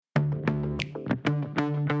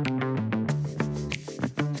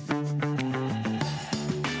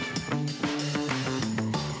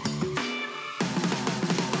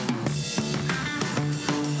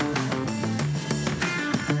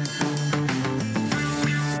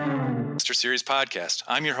Master Series podcast.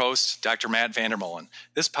 I'm your host, Dr. Matt VanderMolen.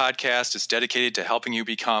 This podcast is dedicated to helping you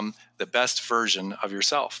become the best version of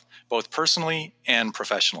yourself, both personally and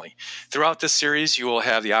professionally. Throughout this series, you will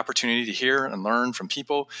have the opportunity to hear and learn from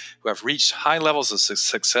people who have reached high levels of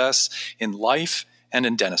success in life and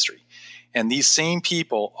in dentistry. And these same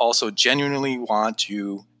people also genuinely want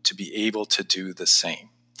you to be able to do the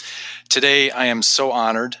same. Today, I am so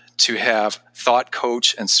honored to have thought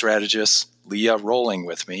coach and strategist Leah rolling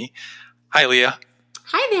with me. Hi, Leah.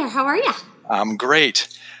 Hi there. How are you? I'm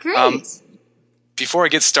great. Great. Before I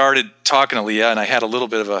get started talking to Leah, and I had a little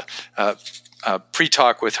bit of a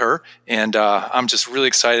pre-talk with her, and I'm just really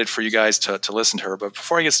excited for you guys to listen to her. But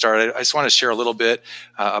before I get started, I just want to share a little bit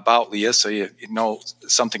about Leah so you know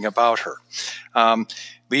something about her.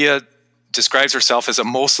 Leah describes herself as a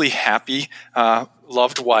mostly happy,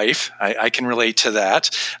 loved wife. I can relate to that.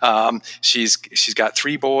 She's got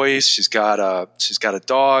 3 boys. She's got a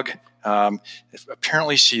dog.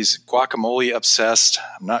 Apparently she's guacamole obsessed.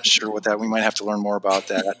 I'm not sure what that. We might have to learn more about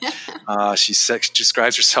that. She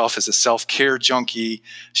describes herself as a self-care junkie.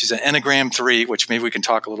 She's an Enneagram 3, which maybe we can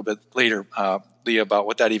talk a little bit later, Leah, about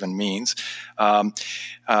what that even means.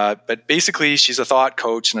 But basically, she's a thought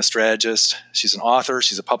coach and a strategist. She's an author.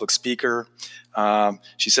 She's a public speaker.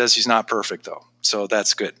 She says she's not perfect, though, so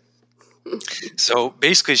that's good. So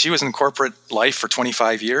basically, she was in corporate life for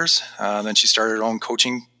 25 years. Then she started her own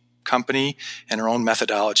coaching company and her own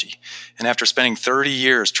methodology. And after spending 30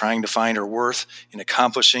 years trying to find her worth in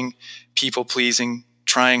accomplishing, people-pleasing,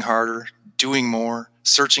 trying harder, doing more,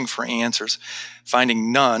 searching for answers,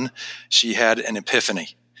 finding none, she had an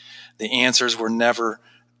epiphany. The answers were never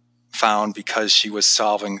found because she was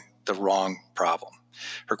solving the wrong problem.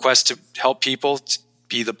 Her quest to help people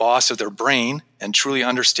be the boss of their brain and truly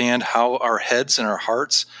understand how our heads and our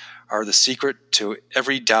hearts are the secret to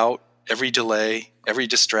every doubt, every delay, every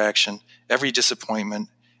distraction, every disappointment,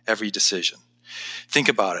 every decision. Think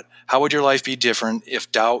about it. How would your life be different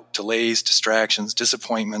if doubt, delays, distractions,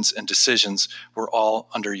 disappointments, and decisions were all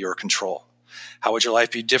under your control? How would your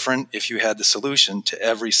life be different if you had the solution to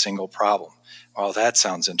every single problem? Well, that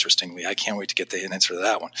sounds interesting, Lee. I can't wait to get the answer to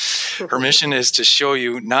that one. Her mission is to show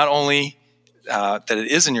you not only that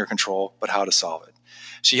it is in your control, but how to solve it.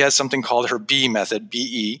 She has something called her B method,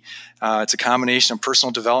 BE. It's a combination of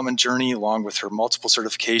personal development journey along with her multiple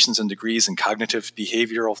certifications and degrees in cognitive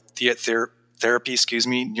behavioral therapy,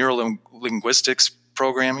 neuro-linguistics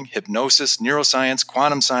programming, hypnosis, neuroscience,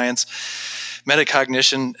 quantum science,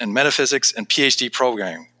 metacognition, and metaphysics, and PhD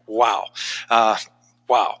programming. Wow.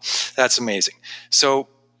 Wow. That's amazing. So,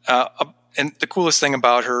 and the coolest thing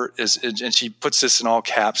about her is, and she puts this in all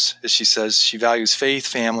caps, is she says she values faith,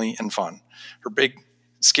 family, and fun. Her big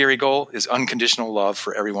scary goal is unconditional love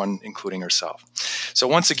for everyone, including herself. So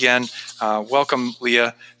once again, welcome,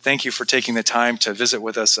 Leah. Thank you for taking the time to visit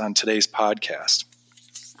with us on today's podcast.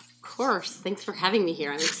 Of course. Thanks for having me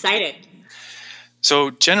here. I'm excited.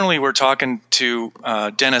 So generally, we're talking to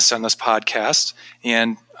dentists on this podcast,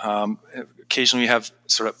 and occasionally we have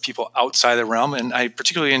sort of people outside the realm, and I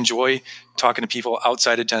particularly enjoy talking to people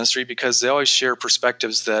outside of dentistry because they always share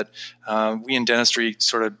perspectives that we in dentistry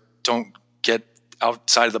sort of don't get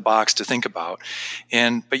outside of the box to think about.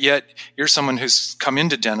 But yet you're someone who's come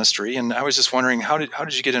into dentistry, and I was just wondering, how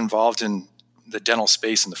did you get involved in the dental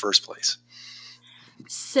space in the first place?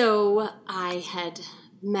 So I had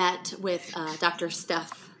met with Dr.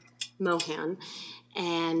 Steph Mohan,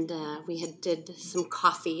 and we did some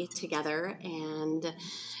coffee together, and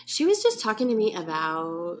she was just talking to me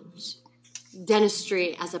about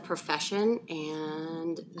dentistry as a profession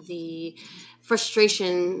and the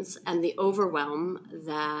frustrations and the overwhelm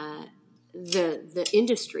that the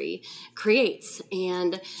industry creates.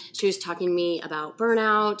 And she was talking to me about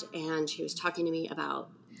burnout, and she was talking to me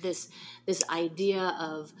about this idea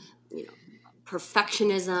of,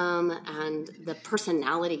 perfectionism and the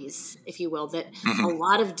personalities, if you will, that a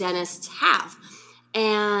lot of dentists have,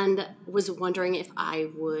 and was wondering if I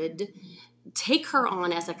would take her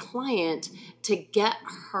on as a client to get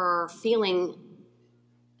her feeling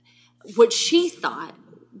what she thought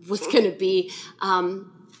was going to be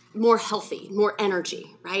more healthy, more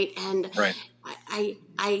energy, right? And right.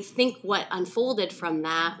 I think what unfolded from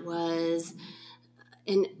that was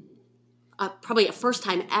probably a first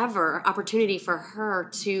time ever opportunity for her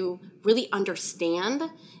to really understand,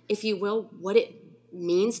 if you will, what it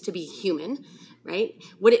means to be human, right?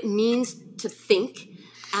 What it means to think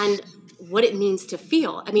and what it means to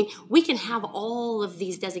feel. I mean, we can have all of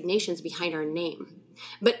these designations behind our name,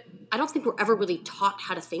 but I don't think we're ever really taught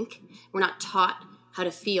how to think. We're not taught how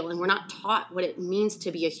to feel, and we're not taught what it means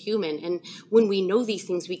to be a human. And when we know these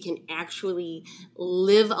things, we can actually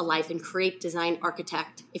live a life and create, design,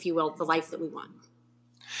 architect, if you will, the life that we want.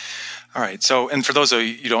 All right. So, and for those of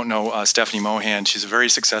you who don't know Stephanie Mohan, she's a very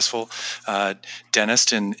successful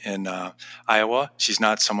dentist in Iowa. She's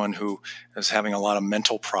not someone who is having a lot of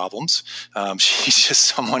mental problems. She's just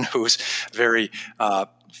someone who's very,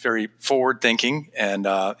 very forward thinking, and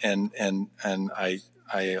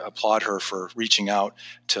I applaud her for reaching out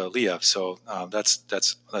to Leah. So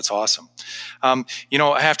that's awesome. I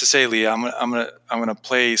have to say, Leah, I'm gonna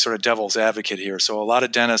play sort of devil's advocate here. So a lot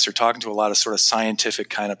of dentists are talking to a lot of sort of scientific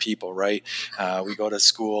kind of people, right? We go to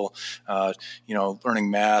school,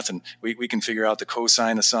 learning math, and we can figure out the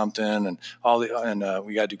cosine of something, and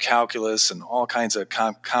we got to do calculus and all kinds of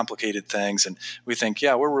complicated things, and we think,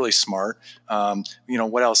 yeah, we're really smart.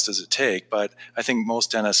 What else does it take? But I think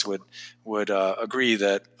most dentists would agree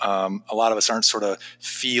that a lot of us aren't sort of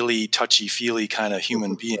touchy-feely kind of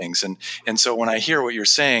human beings. And so when I hear what you're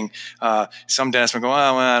saying, some dentists would go,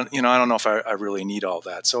 oh, well, I don't know if I really need all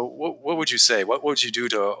that. So what would you say? What would you do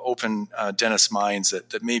to open dentists' minds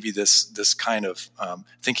that maybe this kind of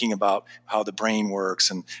thinking about how the brain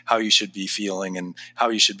works and how you should be feeling and how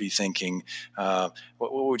you should be thinking, what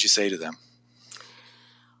would you say to them?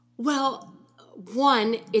 Well,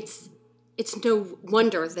 one, it's no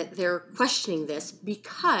wonder that they're questioning this,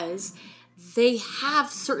 because they have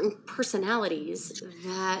certain personalities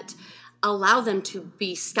that allow them to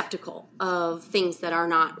be skeptical of things that are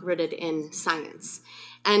not rooted in science.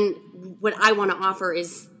 And what I want to offer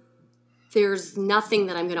is, there's nothing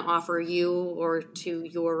that I'm going to offer you or to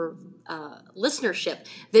your listenership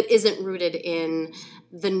that isn't rooted in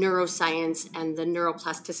the neuroscience and the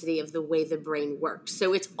neuroplasticity of the way the brain works.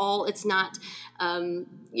 So it's not,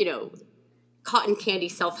 cotton candy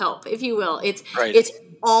self-help, if you will. It's right. it's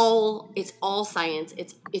all science.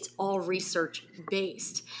 It's all research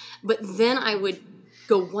based. But then I would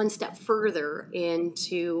go one step further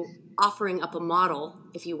into offering up a model,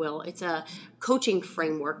 if you will. It's a coaching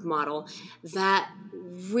framework model that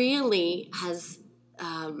really has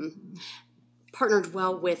partnered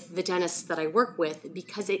well with the dentists that I work with,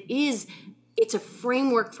 because it's a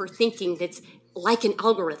framework for thinking that's like an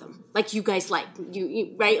algorithm, like you guys right?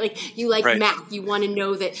 Like you like right. math. You want to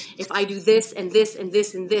know that if I do this and this and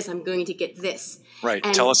this and this, I'm going to get this. Right.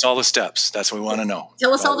 And tell us all the steps. That's what we want to know.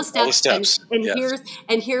 Tell us all the steps. All the steps. And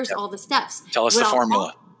yes. here's Yep. all the steps. Tell us the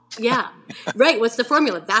formula. Yeah, right. What's the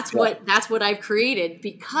formula? That's what I've created,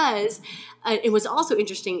 because it was also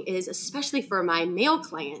interesting is, especially for my male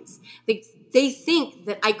clients, they think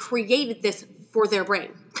that I created this for their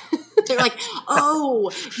brain. They're like,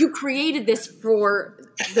 oh, you created this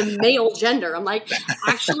for the male gender. I'm like,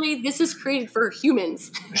 actually, this is created for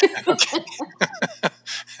humans.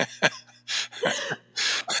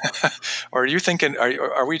 Or are you thinking,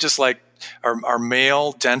 are we just like, our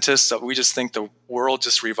male dentists, that we just think the world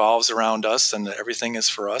just revolves around us and that everything is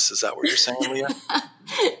for us? Is that what you're saying, Leah?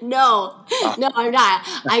 No, I'm not.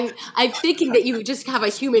 I'm thinking that you just have a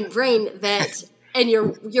human brain that, and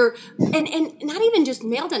you're and not even just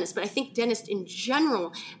male dentists, but I think dentists in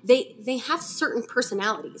general, they have certain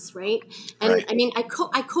personalities, right? And right. I mean, I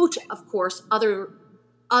coach, of course,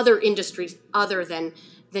 other industries other than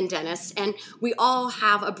dentists, and we all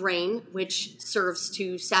have a brain which serves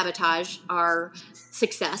to sabotage our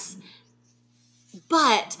success.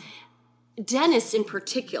 But dentists in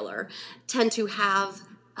particular tend to have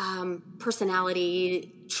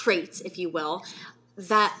personality traits, if you will,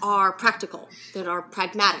 that are practical, that are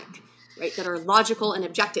pragmatic, right? That are logical and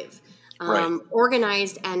objective, right.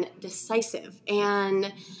 organized and decisive.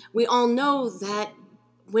 And we all know that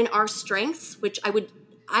when our strengths, which I would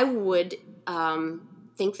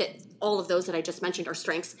think that all of those that I just mentioned are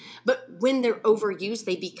strengths, but when they're overused,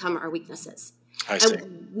 they become our weaknesses. I see.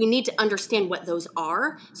 And we need to understand what those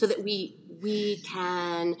are, so that we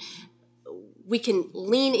can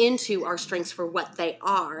lean into our strengths for what they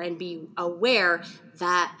are, and be aware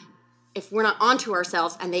that if we're not onto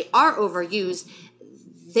ourselves and they are overused,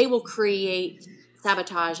 they will create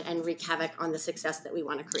sabotage and wreak havoc on the success that we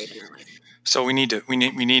want to create in our life. So we need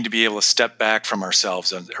to be able to step back from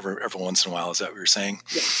ourselves every once in a while. Is that what you're saying?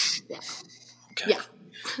 Yeah. Okay. Yeah.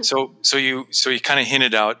 So you kind of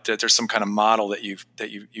hinted out that there's some kind of model that you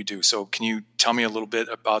do. So can you tell me a little bit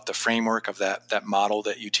about the framework of that model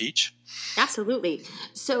that you teach? Absolutely.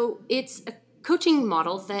 So it's a coaching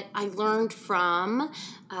model that I learned from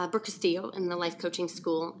Brooke Castillo in the Life Coaching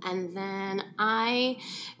School, and then I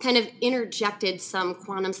kind of interjected some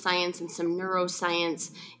quantum science and some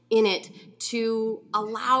neuroscience in it to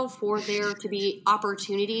allow for there to be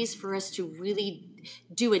opportunities for us to really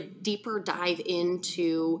do a deeper dive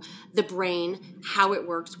into the brain, how it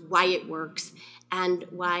works, why it works, and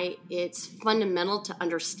why it's fundamental to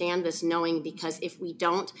understand this knowing, because if we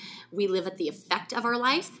don't, we live at the effect of our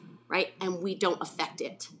life, right? And we don't affect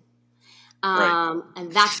it. Right.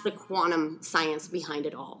 And that's the quantum science behind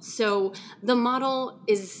it all. So the model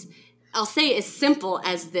is, I'll say, as simple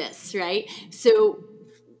as this, right? So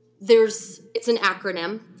it's an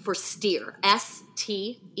acronym for STEER,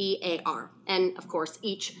 STEAR. And of course,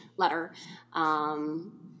 each letter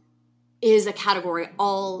is a category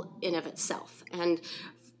all in of itself. And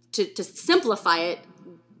to simplify it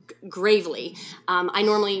gravely, I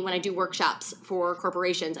normally, when I do workshops for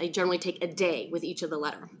corporations, I generally take a day with each of the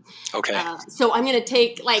letter. Okay. So I'm going to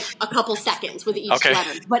take like a couple seconds with each Okay.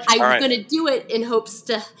 letter, but All I'm right. going to do it in hopes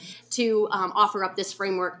to offer up this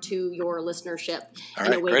framework to your listenership All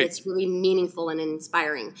in a right, way great. that's really meaningful and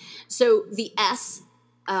inspiring. So the S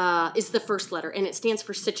is the first letter, and it stands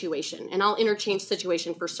for situation. And I'll interchange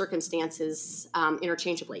situation for circumstances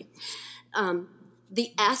interchangeably.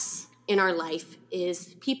 The S in our life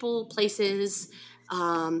is people, places,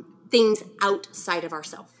 things outside of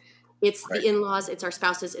ourselves. It's Right. the in-laws, it's our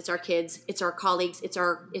spouses, it's our kids, it's our colleagues, it's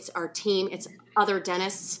our team, it's other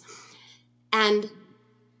dentists, and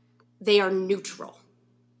they are neutral,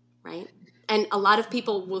 right? And a lot of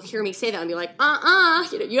people will hear me say that and be like,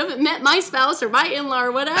 you haven't met my spouse or my in-law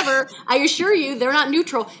or whatever. I assure you, they're not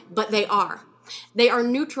neutral, but they are. They are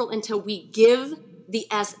neutral until we give the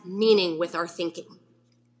S meaning with our thinking,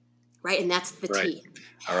 right? And that's the Right. T.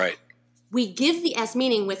 All right. We give the S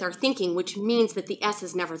meaning with our thinking, which means that the S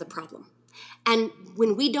is never the problem. And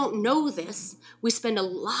when we don't know this, we spend a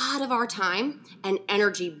lot of our time and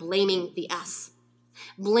energy blaming the S,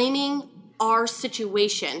 blaming our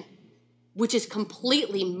situation, which is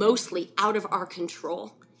completely, mostly out of our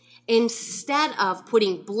control, instead of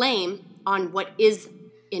putting blame on what is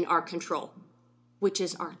in our control, which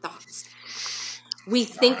is our thoughts. We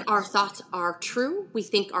think our thoughts are true. We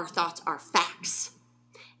think our thoughts are facts.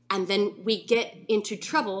 And then we get into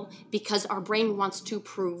trouble because our brain wants to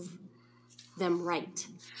prove them right.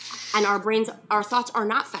 And our thoughts are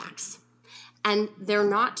not facts. And they're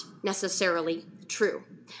not necessarily true.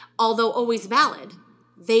 Although always valid,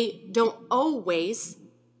 they don't always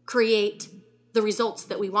create the results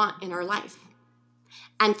that we want in our life.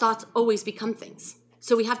 And thoughts always become things.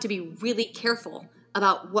 So we have to be really careful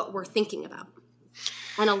about what we're thinking about.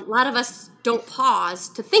 And a lot of us don't pause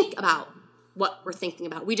to think about what we're thinking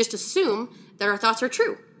about. We just assume that our thoughts are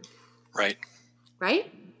true. Right.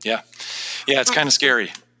 Right? Yeah. Yeah, it's kind of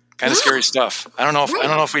scary. Scary stuff. I don't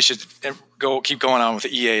know if we should keep going on with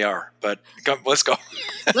the EAR, but let's go.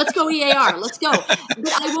 Let's go EAR. Let's go.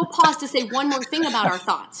 But I will pause to say one more thing about our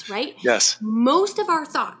thoughts, right? Yes. Most of our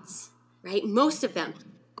thoughts, right? Most of them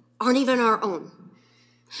aren't even our own.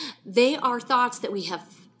 They are thoughts that we have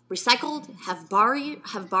recycled, have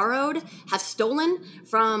borrowed, have stolen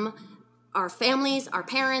from our families, our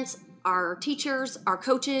parents, our teachers, our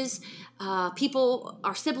coaches, people,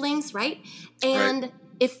 our siblings, right? And Right.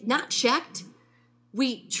 if not checked,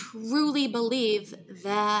 we truly believe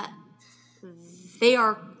that they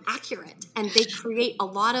are accurate and they create a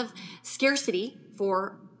lot of scarcity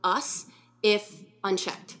for us if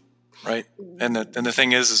unchecked. Right. And the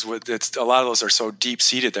thing is it's a lot of those are so deep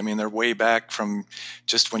seated. I mean, they're way back from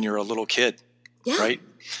just when you're a little kid. Yeah. Right.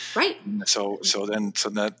 Right. So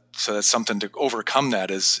that's something to overcome. That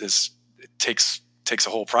is it takes a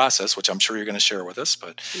whole process, which I'm sure you're going to share with us.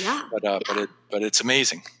 But it's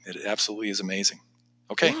amazing. It absolutely is amazing.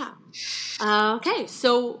 Okay. Yeah. Okay.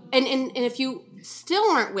 So and if you still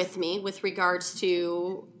aren't with me with regards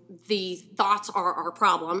to the thoughts are our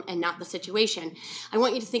problem and not the situation, I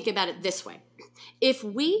want you to think about it this way. If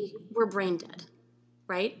we were brain dead,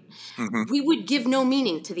 right, we would give no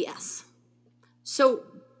meaning to the S. So,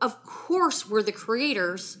 of course, we're the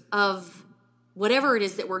creators of whatever it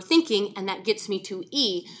is that we're thinking, and that gets me to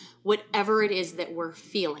E, whatever it is that we're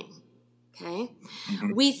feeling, okay?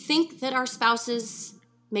 We think that our spouses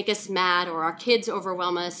make us mad, or our kids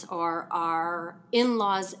overwhelm us, or our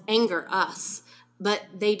in-laws anger us, but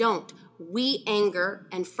they don't. We anger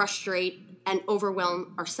and frustrate and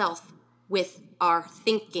overwhelm ourselves with our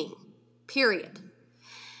thinking, period.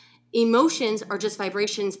 Emotions are just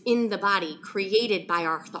vibrations in the body created by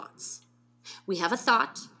our thoughts. We have a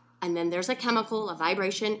thought, and then there's a chemical, a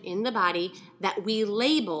vibration in the body that we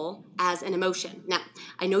label as an emotion. Now,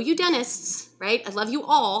 I know you dentists, right? I love you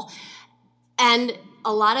all. And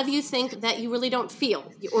a lot of you think that you really don't feel,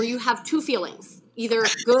 or you have two feelings, either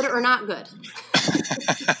good or not good.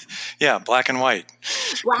 Yeah, black and white.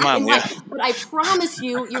 Black Come on, and white. yeah. But But I promise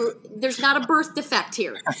you, there's not a birth defect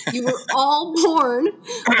here. You were all born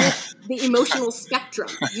with the emotional spectrum.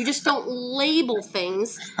 You just don't label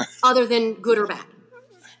things other than good or bad.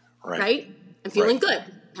 Right? I'm feeling good,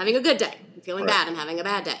 having a good day. I'm feeling bad, I'm having a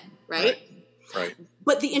bad day. Right? Right.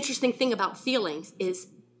 But the interesting thing about feelings is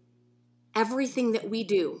everything that we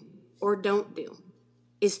do or don't do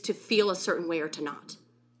is to feel a certain way or to not.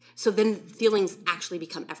 So then feelings actually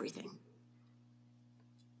become everything.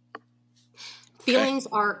 Feelings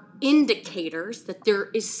are indicators that there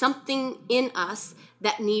is something in us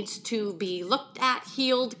that needs to be looked at,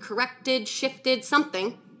 healed, corrected, shifted,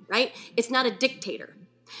 something, right? It's not a dictator.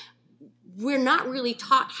 We're not really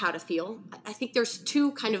taught how to feel. I think there's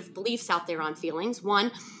two kind of beliefs out there on feelings.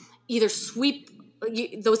 One, either sweep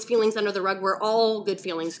those feelings under the rug where all good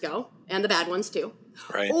feelings go, and the bad ones too.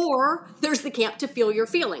 Right. Or there's the camp to feel your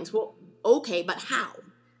feelings. Well, okay, but how?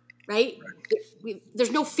 Right?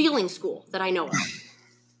 There's no feeling school that I know of.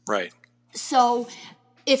 Right. So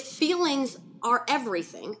if feelings are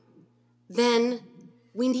everything, then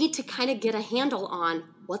we need to kind of get a handle on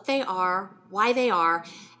what they are, why they are,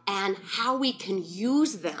 and how we can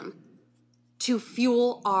use them to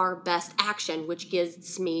fuel our best action, which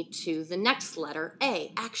gets me to the next letter,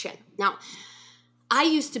 A, action. Now, I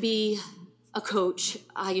used to be a coach.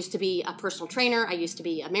 I used to be a personal trainer. I used to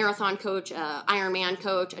be a marathon coach, a Ironman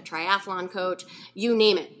coach, a triathlon coach, you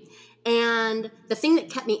name it. And the thing that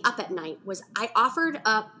kept me up at night was I offered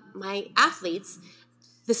up my athletes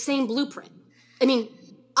the same blueprint. I mean,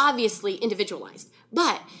 obviously individualized,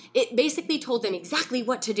 but it basically told them exactly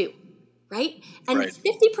what to do, right? And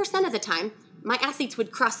 50% of the time, my athletes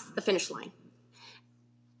would cross the finish line.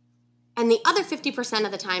 And the other 50%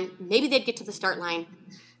 of the time, maybe they'd get to the start line,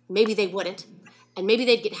 maybe they wouldn't, and maybe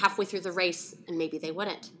they'd get halfway through the race, and maybe they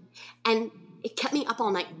wouldn't. And it kept me up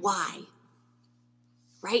all night. Why?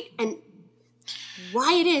 Right? And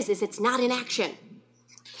why it is it's not in action.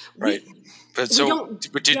 Right. But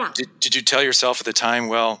did you tell yourself at the time,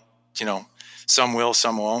 well, some will,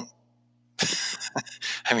 some won't?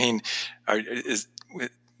 I mean,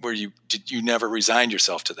 you never resigned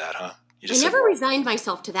yourself to that, huh? I never resigned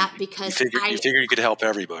myself to that because you figured you could help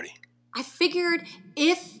everybody. I figured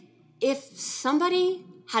if somebody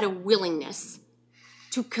had a willingness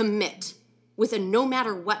to commit with a no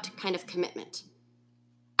matter what kind of commitment,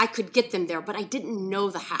 I could get them there, but I didn't know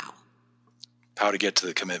the how. How to get to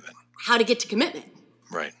the commitment. How to get to commitment.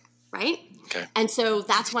 Right. Right? Okay. And so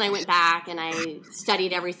that's when I went back and I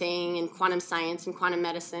studied everything in quantum science and quantum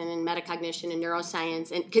medicine and metacognition and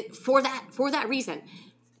neuroscience. And for that reason,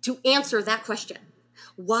 to answer that question,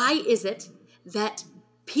 why is it that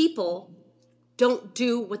people don't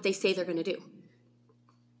do what they say they're going to do?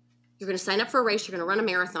 You're going to sign up for a race. You're going to run a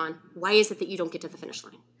marathon. Why is it that you don't get to the finish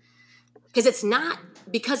line? Because it's not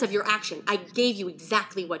because of your action. I gave you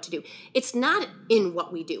exactly what to do. It's not in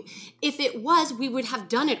what we do. If it was, we would have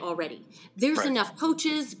done it already. There's enough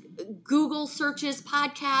coaches, Google searches,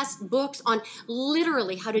 podcasts, books on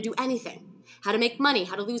literally how to do anything. How to make money,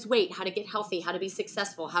 how to lose weight, how to get healthy, how to be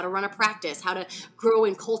successful, how to run a practice, how to grow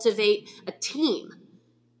and cultivate a team.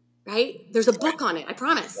 Right? There's a book on it, I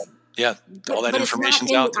promise. Yeah, all that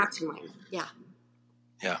information's out there. Yeah.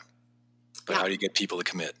 Yeah. But how do you get people to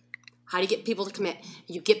commit? How do you get people to commit?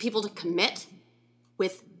 You get people to commit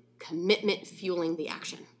with commitment fueling the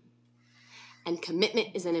action. And commitment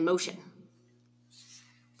is an emotion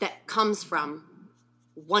that comes from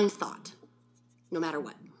one thought, no matter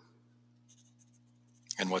what.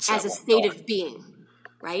 And what's that? As a state of being,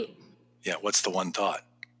 right? Yeah, what's the one thought?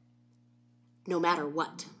 No matter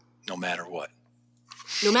what. No matter what.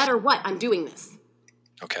 No matter what, I'm doing this.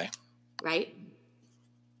 Okay. Right?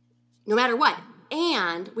 No matter what.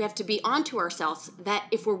 And we have to be onto ourselves that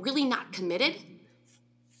if we're really not committed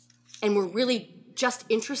and we're really just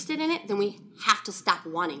interested in it, then we have to stop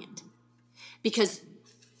wanting it. Because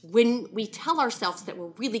when we tell ourselves that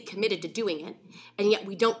we're really committed to doing it, and yet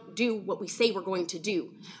we don't do what we say we're going to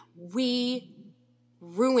do, we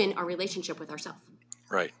ruin our relationship with ourselves.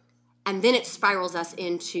 Right. And then it spirals us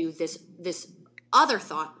into this other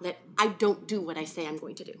thought that I don't do what I say I'm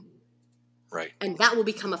going to do. Right. And that will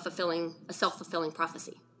become a self-fulfilling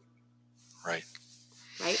prophecy. Right.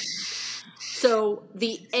 Right? So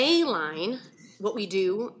the A line, what we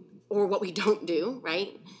do or what we don't do,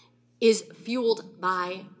 right, is fueled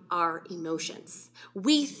by our emotions.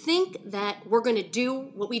 We think that we're going to do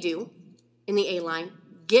what we do in the A line,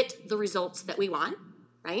 get the results that we want,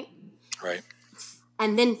 right? Right.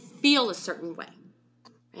 And then feel a certain way,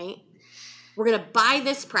 right? We're going to buy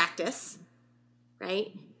this practice,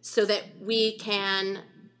 right? So that we can,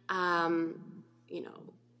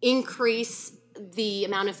 increase the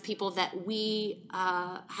amount of people that we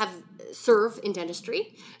have serve in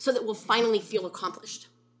dentistry so that we'll finally feel accomplished.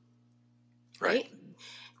 Right?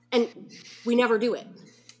 And we never do it,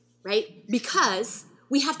 right? Because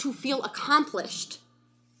we have to feel accomplished.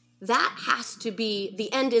 That has to be,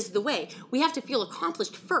 the end is the way. We have to feel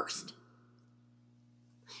accomplished first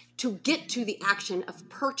to get to the action of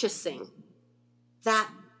purchasing that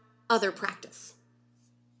other practice.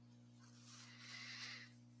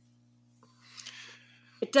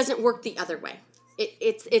 It doesn't work the other way.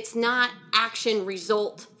 It's not action,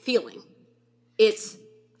 result, feeling. It's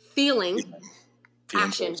feeling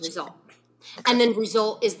action, result. Okay. And then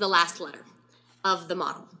result is the last letter of the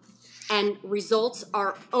model. And results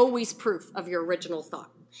are always proof of your original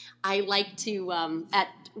thought. I like to, at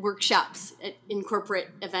workshops, in corporate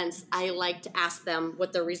events, I like to ask them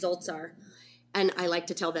what their results are. And I like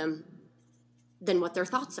to tell them then what their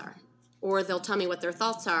thoughts are. Or they'll tell me what their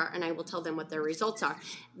thoughts are, and I will tell them what their results are.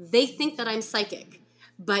 They think that I'm psychic,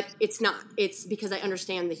 but it's not. It's because I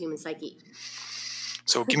understand the human psyche.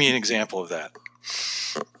 So give me an example of that.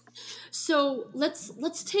 So let's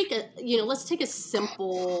take a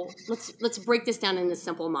simple, let's break this down in a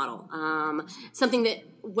simple model. Something that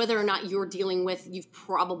whether or not you're dealing with, you've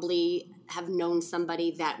probably have known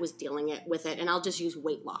somebody that was dealing with it. And I'll just use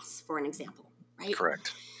weight loss for an example, right?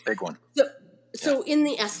 Correct. Big one. So in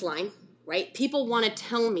the S line, right, people want to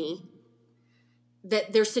tell me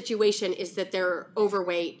that their situation is that they're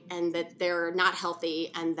overweight and that they're not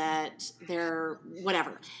healthy and that they're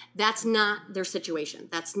whatever. That's not their situation.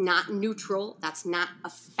 That's not neutral. That's not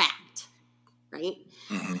a fact, right?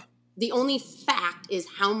 Mm-hmm. The only fact is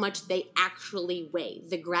how much they actually weigh,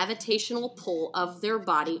 the gravitational pull of their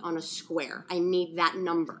body on a square. I need that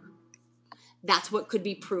number. That's what could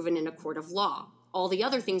be proven in a court of law. All the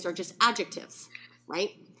other things are just adjectives,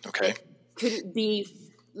 right? Okay.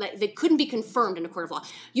 They couldn't be confirmed in a court of law.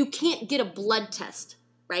 You can't get a blood test,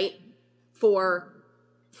 right, for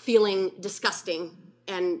feeling disgusting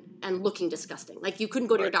and looking disgusting. Like you couldn't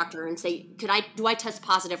go to your doctor and say, do I test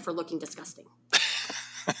positive for looking disgusting?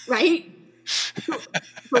 Right? So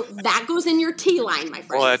that goes in your T line, my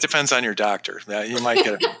friend. Well, it depends on your doctor. You might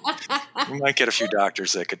get a few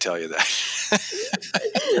doctors that could tell you that.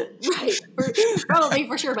 Right. Probably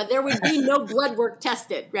for sure, but there would be no blood work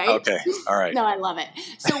tested, right? Okay. All right. No, I love it.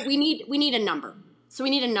 So we need a number. So we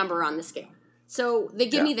need a number on the scale. So they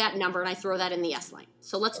give me that number and I throw that in the S line.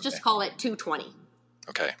 So let's just call it 220.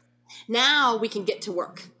 Okay. Now we can get to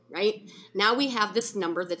work, right? Now we have this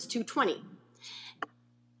number that's 220.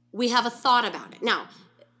 We have a thought about it. Now,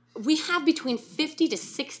 we have between 50 to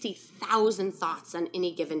 60,000 thoughts on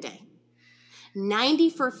any given day.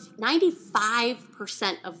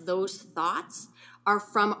 95% of those thoughts are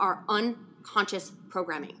from our unconscious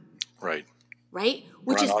programming. Right. Right?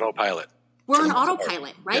 We're on autopilot. We're on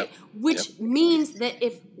autopilot, right? Yep. Which means that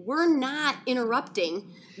if we're not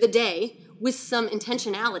interrupting the day with some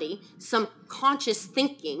intentionality, some conscious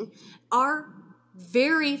thinking, our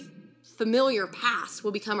very familiar past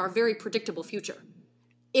will become our very predictable future.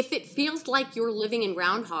 If it feels like you're living in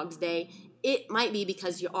Groundhog's Day, it might be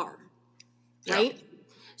because you are, right? Yeah,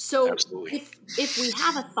 so if we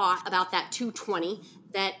have a thought about that 220,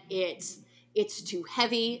 that it's too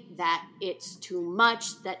heavy, that it's too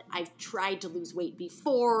much, that I've tried to lose weight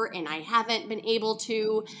before and I haven't been able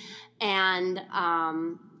to, and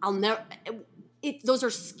I'll never... those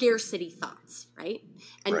are scarcity thoughts, right?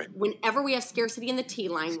 And whenever we have scarcity in the T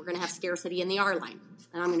line, we're going to have scarcity in the R line.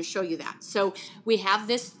 And I'm going to show you that. So we have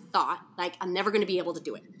this thought, like, I'm never going to be able to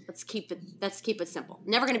do it. Let's keep it simple.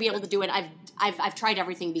 Never going to be able to do it. I've tried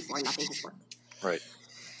everything before. Nothing has worked. Right.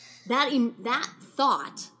 That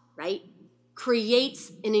thought, right,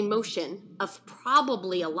 creates an emotion of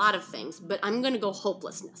probably a lot of things, but I'm going to go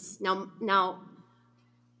hopelessness. Now,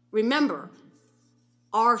 remember,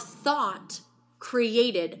 our thought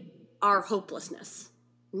created our hopelessness,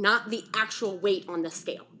 not the actual weight on the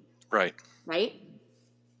scale. Right. Right?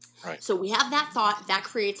 Right. So we have that thought that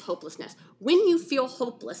creates hopelessness. When you feel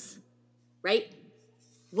hopeless, right,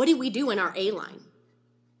 what do we do in our A line?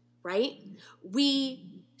 Right? We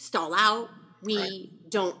stall out. We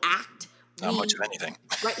don't act. Not much of anything.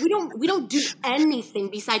 Right? We don't do anything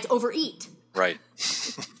besides overeat. Right.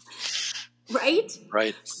 Right?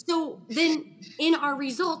 Right. So then in our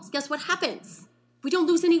results, guess what happens? We don't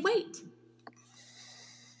lose any weight.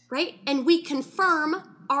 Right? And we confirm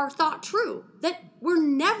our thought true, that we're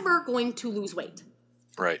never going to lose weight.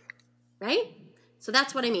 Right. Right? So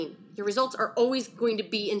that's what I mean. Your results are always going to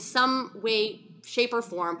be in some way, shape, or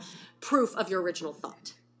form proof of your original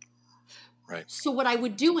thought. Right. So what I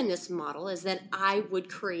would do in this model is that I would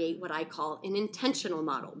create what I call an intentional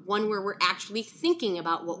model, one where we're actually thinking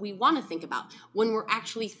about what we want to think about, when we're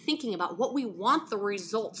actually thinking about what we want the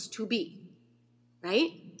results to be,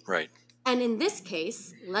 right? Right. And in this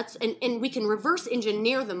case, and we can reverse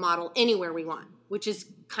engineer the model anywhere we want, which is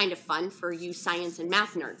kind of fun for you science and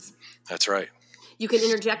math nerds. That's right. You can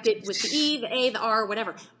interject it with the E, the A, the R,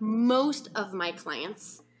 whatever. Most of my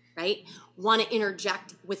clients, right, want to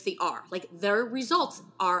interject with the R. Like their results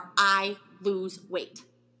are I lose weight.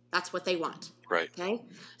 That's what they want. Right. Okay?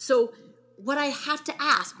 So what I have to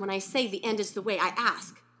ask when I say the end is the way, I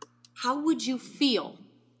ask, how would you feel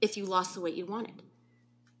if you lost the weight you wanted?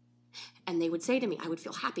 And they would say to me, I would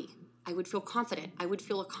feel happy. I would feel confident. I would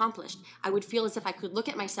feel accomplished. I would feel as if I could look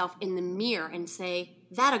at myself in the mirror and say,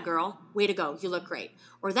 that a girl, way to go, you look great.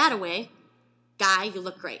 Or that a way, guy, you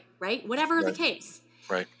look great, right? Whatever the case.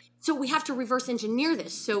 Right. So we have to reverse engineer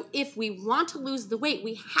this. So if we want to lose the weight,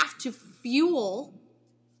 we have to fuel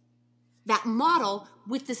that model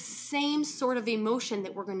with the same sort of emotion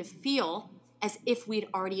that we're going to feel as if we'd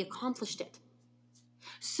already accomplished it.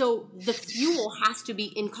 So the fuel has to be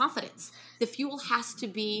in confidence. The fuel has to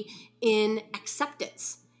be in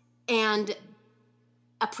acceptance and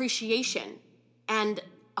appreciation and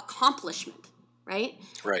accomplishment, right?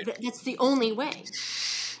 Right. That's the only way.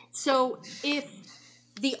 So if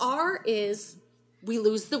the R is we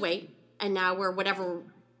lose the weight and now we're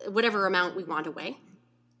whatever amount we want to weigh,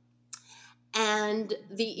 and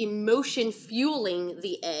the emotion fueling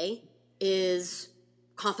the A is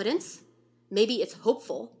confidence, maybe it's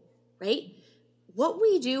hopeful, right? What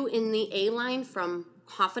we do in the A line from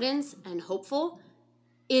confidence and hopeful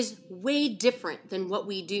is way different than what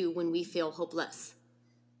we do when we feel hopeless.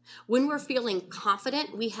 When we're feeling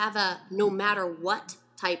confident, we have a no matter what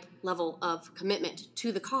type level of commitment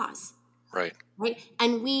to the cause. Right. Right?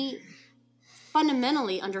 And we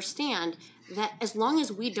fundamentally understand that as long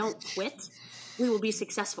as we don't quit, we will be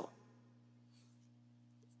successful.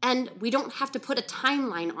 And we don't have to put a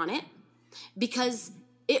timeline on it because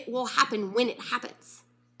it will happen when it happens,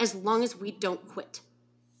 as long as we don't quit.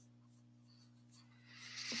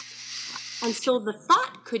 And so the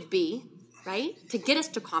thought could be, right, to get us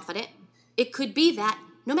to confident, it could be that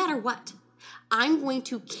no matter what, I'm going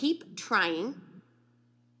to keep trying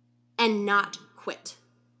and not quit.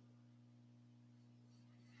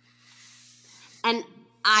 And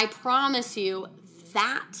I promise you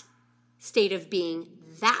that state of being,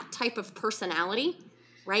 that type of personality,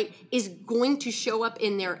 right, is going to show up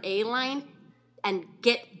in their A line and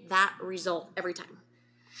get that result every time.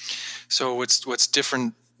 So what's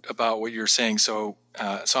different about what you're saying? So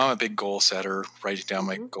I'm a big goal setter, writing down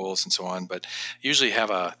my goals and so on, but usually have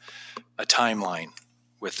a timeline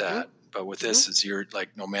with that. But with this is you're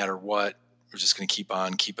like, no matter what, we're just going to keep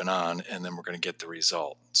on keeping on, and then we're going to get the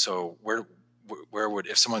result. So where would,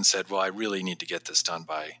 if someone said, well, I really need to get this done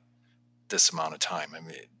by this amount of time, I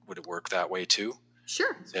mean, would it work that way too?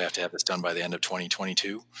 Sure. So you have to have this done by the end of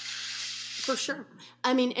 2022? For sure.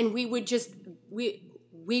 I mean, and we would use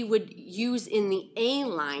in the A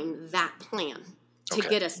line that plan to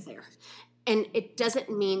get us there. And it doesn't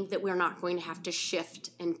mean that we're not going to have to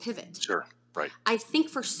shift and pivot. Sure. Right. I think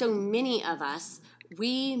for so many of us,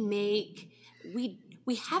 we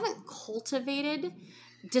haven't cultivated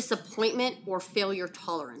disappointment or failure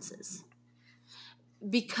tolerances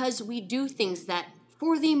because we do things that,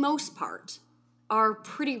 for the most part, are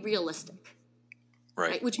pretty realistic.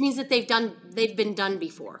 Right? Which means that they've been done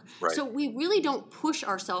before. Right. So we really don't push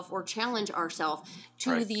ourselves or challenge ourselves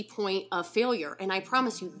to the point of failure. And I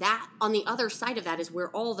promise you that on the other side of that is where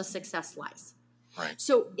all the success lies. Right.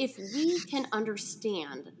 So if we can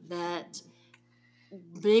understand that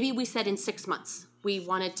maybe we said in 6 months we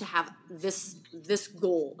wanted to have this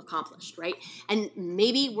goal accomplished, right? And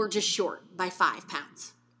maybe we're just short by 5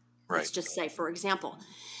 pounds. Right. Let's just say, for example.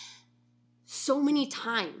 So many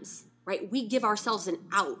times, right, we give ourselves an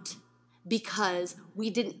out because we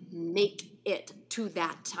didn't make it to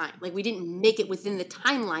that time. Like we didn't make it within the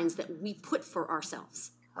timelines that we put for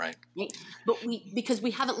ourselves. Right. But because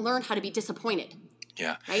we haven't learned how to be disappointed.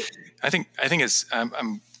 Yeah. Right. I think it's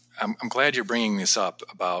I'm glad you're bringing this up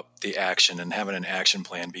about the action and having an action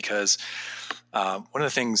plan, because one of the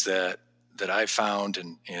things that I found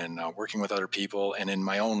in working with other people and in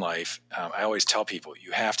my own life, I always tell people,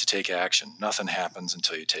 you have to take action. Nothing happens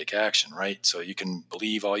until you take action, right? So you can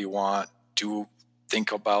believe all you want,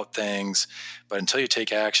 think about things, but until you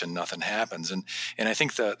take action, nothing happens. And I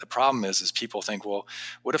think the problem is people think, well,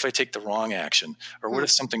 what if I take the wrong action? Or what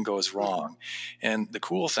if something goes wrong? And the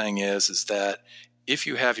cool thing is that if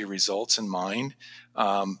you have your results in mind,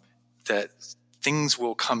 that things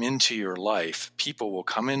will come into your life, people will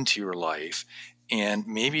come into your life, and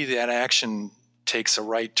maybe that action takes a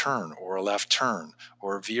right turn or a left turn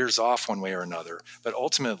or veers off one way or another. But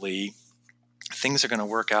ultimately, things are going to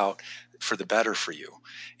work out for the better for you.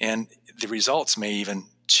 And the results may even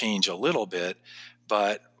change a little bit,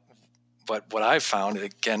 but what I've found,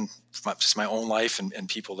 again, just my own life and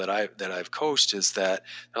people that I've coached, is that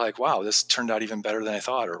they're like, wow, this turned out even better than I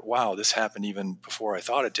thought, or wow, this happened even before I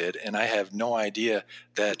thought it did. And I have no idea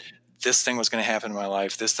that this thing was going to happen in my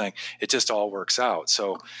life, this thing, it just all works out.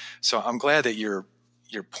 So I'm glad that you're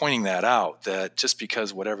pointing that out, that just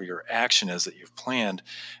because whatever your action is that you've planned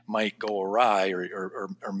might go awry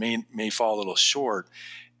or may fall a little short,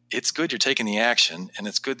 it's good you're taking the action, and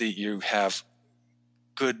it's good that you have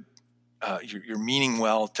good, you're meaning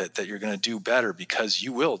well that you're going to do better, because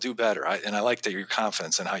you will do better. And I like that your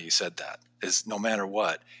confidence in how you said that is, no matter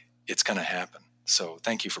what, it's going to happen. So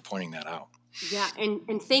thank you for pointing that out. Yeah,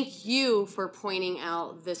 and thank you for pointing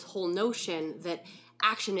out this whole notion that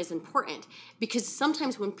action is important, because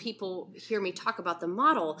sometimes when people hear me talk about the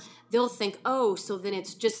model, they'll think, oh, so then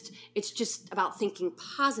it's just about thinking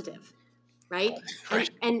positive, right? Right.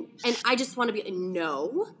 And I just want to be,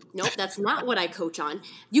 nope, that's not what I coach on.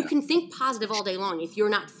 You can think positive all day long. If you're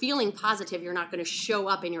not feeling positive, you're not going to show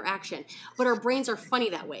up in your action. But our brains are funny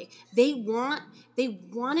that way. They want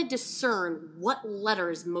to discern what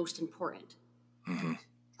letter is most important. Mm-hmm.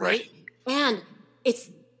 Right? And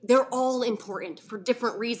they're all important for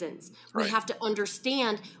different reasons. We Right. have to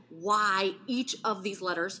understand why each of these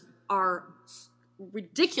letters are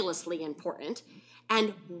ridiculously important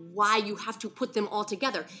and why you have to put them all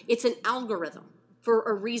together. It's an algorithm for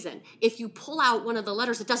a reason. If you pull out one of the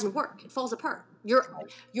letters, it doesn't work. It falls apart. Your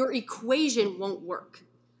equation won't work,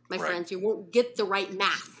 my friends. You won't get the right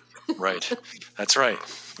math. Right. That's right.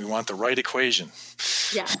 We want the right equation.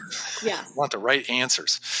 Yes. We want the right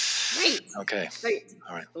answers. Right. Okay. Great.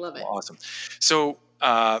 All right. I love it. Well, awesome. So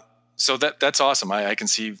that's awesome. I can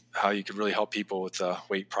see how you could really help people with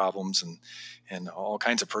weight problems and all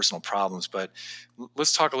kinds of personal problems. But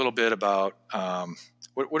let's talk a little bit about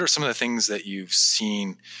what are some of the things that you've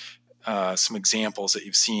seen, some examples that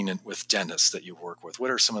you've seen with dentists that you work with.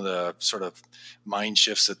 What are some of the sort of mind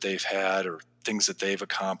shifts that they've had, or things that they've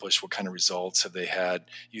accomplished? What kind of results have they had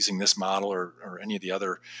using this model or any of the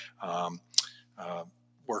other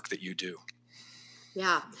work that you do?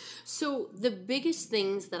 Yeah. So the biggest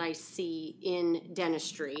things that I see in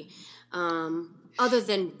dentistry, other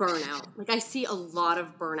than burnout, like I see a lot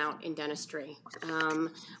of burnout in dentistry.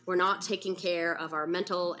 We're not taking care of our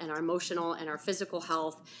mental and our emotional and our physical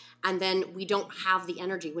health. And then we don't have the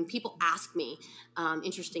energy. When people ask me,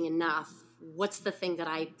 interesting enough, what's the thing that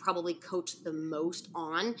I probably coach the most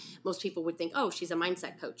on? Most people would think, oh, she's a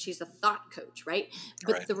mindset coach. She's a thought coach, right?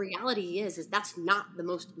 But the reality is that's not the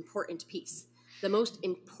most important piece. The most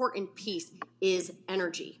important piece is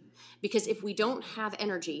energy. Because if we don't have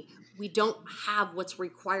energy, we don't have what's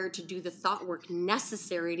required to do the thought work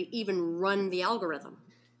necessary to even run the algorithm,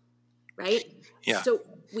 right? Yeah. So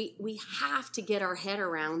we have to get our head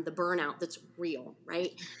around the burnout that's real,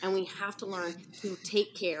 right? And we have to learn to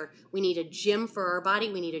take care. We need a gym for our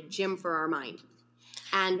body. We need a gym for our mind.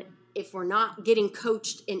 And if we're not getting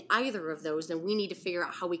coached in either of those, then we need to figure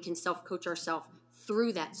out how we can self-coach ourselves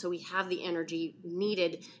through that, so we have the energy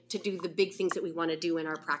needed to do the big things that we want to do in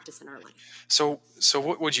our practice in our life. So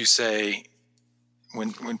what would you say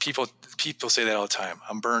when people say that all the time?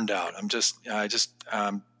 I'm burned out. I'm just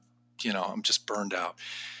burned out.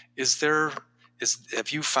 Have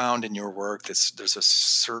you found in your work that there's a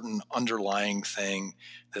certain underlying thing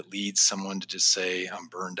that leads someone to just say, I'm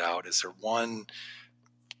burned out? Is there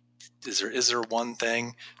one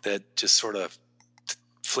thing that just sort of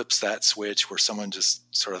flips that switch, where someone just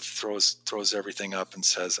sort of throws everything up and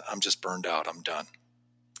says, I'm just burned out, I'm done?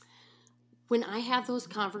 When I have those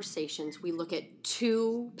conversations, we look at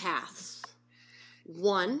two paths.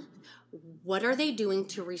 One, what are they doing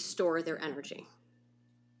to restore their energy?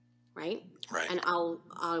 Right? And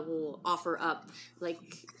I will offer up like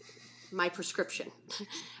my prescription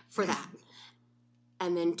for that.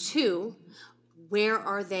 And then two, where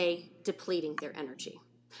are they depleting their energy?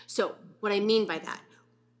 So what I mean by that,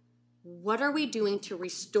 what are we doing to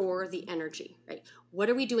restore the energy, right? What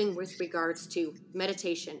are we doing with regards to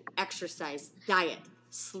meditation, exercise, diet,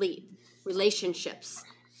 sleep, relationships,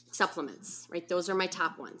 supplements, right? Those are my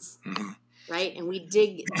top ones, right? And we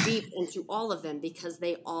dig deep into all of them because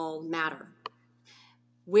they all matter.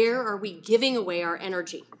 Where are we giving away our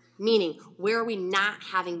energy? Meaning, where are we not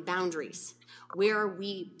having boundaries? Where are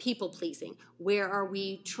we people pleasing? Where are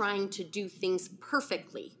we trying to do things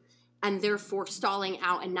perfectly and therefore stalling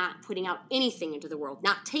out and not putting out anything into the world,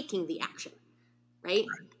 not taking the action, right?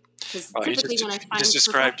 Because typically when I find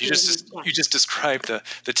you just described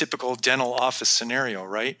the typical dental office scenario,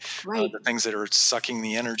 right? Right. The things that are sucking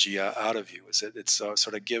the energy out of you. It's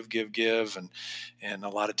sort of give, and a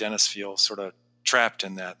lot of dentists feel sort of trapped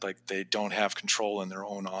in that, like they don't have control in their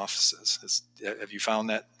own offices. Have you found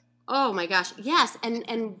that? Oh my gosh, yes,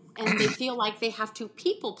 and they feel like they have to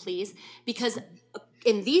people please because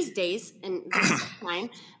in these days and this time,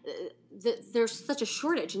 there's such a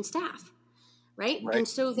shortage in staff, right? Right. And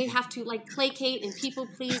so they have to like placate and people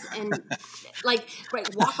please and like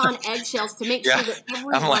walk on eggshells to make Yeah, sure that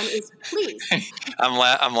I'm everyone is pleased.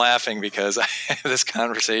 I'm laughing because I have this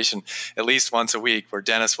conversation at least once a week where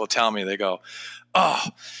dentists will tell me, they go, oh,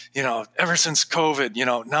 ever since COVID,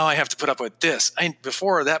 now I have to put up with this.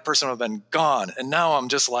 Before that person would have been gone. And now I'm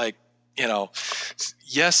just like,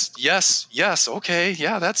 yes. Okay.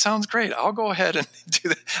 Yeah, that sounds great. I'll go ahead and do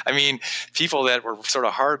that. I mean, people that were sort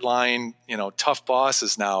of hardline, tough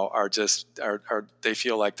bosses now are they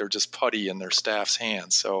feel like they're just putty in their staff's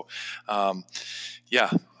hands. So, yeah,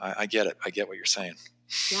 I get it. I get what you're saying.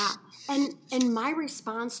 Yeah. And my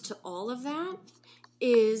response to all of that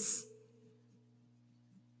is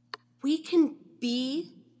we can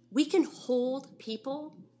hold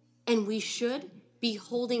people, and we should be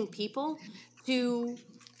holding people to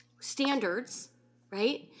standards,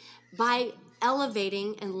 right? By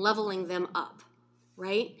elevating and leveling them up,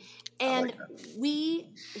 right? And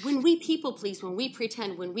when we people please, when we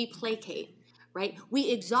pretend, when we placate, right?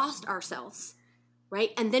 We exhaust ourselves,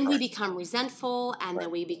 right? And then we become resentful, and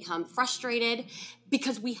then we become frustrated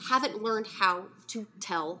because we haven't learned how to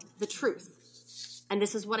tell the truth. And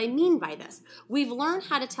this is what I mean by this. We've learned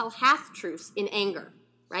how to tell half-truths in anger,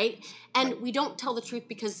 right? And we don't tell the truth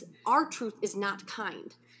because our truth is not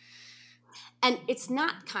kind. And it's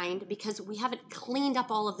not kind because we haven't cleaned up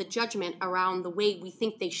all of the judgment around the way we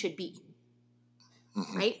think they should be,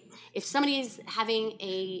 right? If somebody is having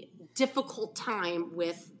a difficult time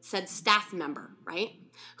with said staff member, right,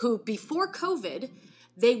 who before COVID,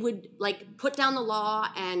 they would like put down the law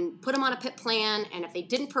and put them on a PIP plan, and if they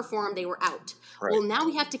didn't perform, they were out. Right. Well, now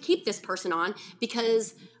we have to keep this person on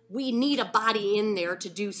because we need a body in there to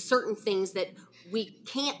do certain things that we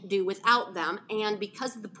can't do without them, and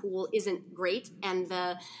because the pool isn't great and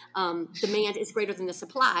the demand is greater than the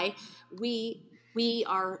supply, we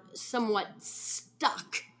are somewhat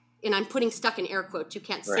stuck. And I'm putting stuck in air quotes. You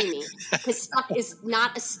can't see me because stuck is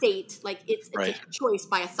not a state. Like it's a choice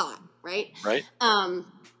by a thought, right? Right.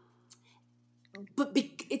 But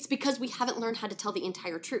it's because we haven't learned how to tell the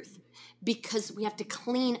entire truth, because we have to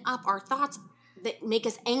clean up our thoughts that make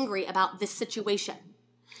us angry about this situation.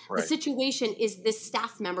 Right. The situation is this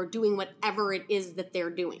staff member doing whatever it is that they're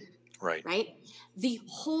doing. Right. Right. The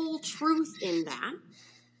whole truth in that,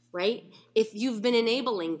 right? If you've been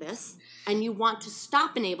enabling this and you want to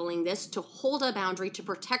stop enabling this, to hold a boundary, to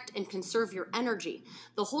protect and conserve your energy,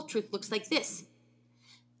 the whole truth looks like this.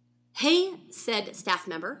 Hey, said staff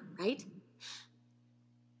member, right?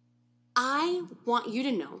 I want you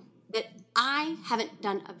to know that I haven't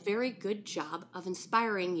done a very good job of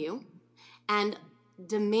inspiring you and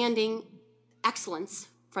demanding excellence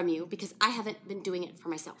from you because I haven't been doing it for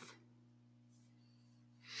myself.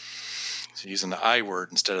 So using the I word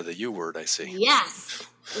instead of the you word, I see. Yes,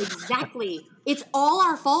 exactly. It's all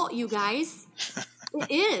our fault, you guys. It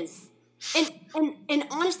is. And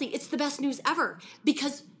honestly, it's the best news ever,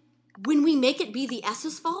 because when we make it be the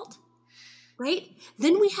S's fault, right,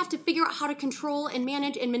 then we have to figure out how to control and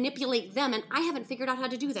manage and manipulate them, and I haven't figured out how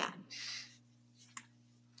to do that.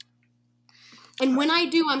 And when I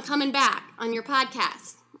do, I'm coming back on your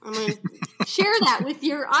podcast. I'm going to share that with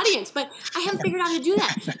your audience, but I haven't figured out how to do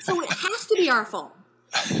that. So it has to be our fault.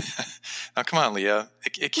 Now, come on, Leah.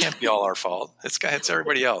 It can't be all our fault. It's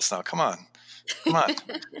everybody else. Now, come on.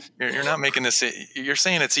 You're not making this. You're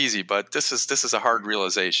saying it's easy, but this is a hard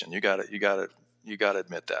realization. You got to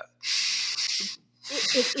admit that.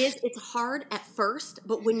 It is. It's hard at first,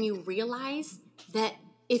 but when you realize that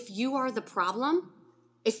if you are the problem,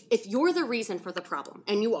 if you're the reason for the problem,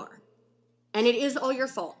 and you are, and it is all your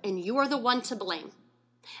fault, and you are the one to blame,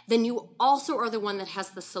 then you also are the one that has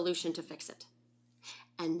the solution to fix it.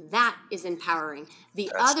 And that is empowering.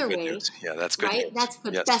 That's other way, news. Yeah, that's good. Right? News. That's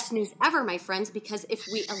the best news ever, my friends, because if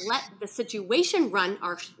we let the situation run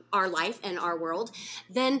our life and our world,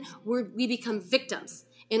 then we become victims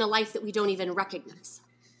in a life that we don't even recognize.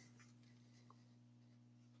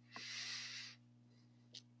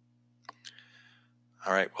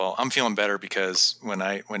 All right. Well, I'm feeling better because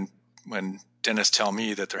when dentists tell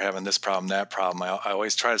me that they're having this problem, that problem, I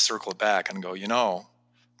always try to circle it back and go,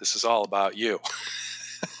 This is all about you.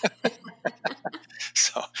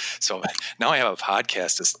 So now I have a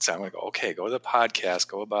podcast. So I'm going to go, okay, go to the podcast,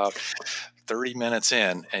 go about 30 minutes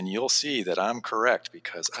in, and you'll see that I'm correct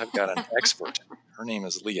because I've got an expert. Her name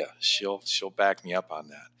is Leah. She'll back me up on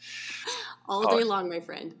that. All day long, my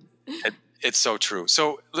friend. It's so true.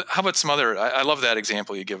 So how about some other, I love that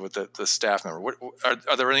example you give with the staff member. What,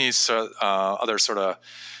 are there any other sort of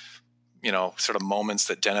moments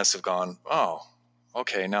that dentists have gone, oh,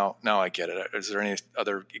 okay, now I get it. Is there any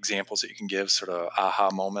other examples that you can give, sort of aha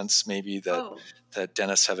moments maybe that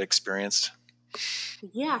dentists have experienced?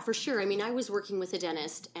 Yeah, for sure. I mean, I was working with a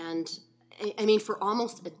dentist, and I mean, for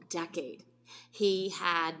almost a decade, he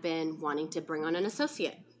had been wanting to bring on an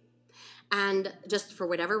associate. And just for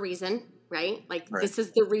whatever reason, right? Like, this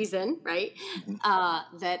is the reason, right?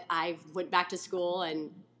 Mm-hmm. That I went back to school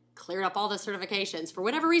and cleared up all the certifications. For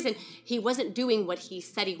whatever reason, he wasn't doing what he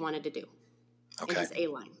said he wanted to do in his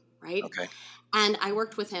A-line, right? Okay. And I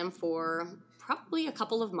worked with him for probably a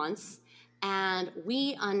couple of months, and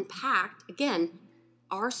we unpacked, again,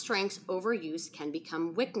 our strengths overuse can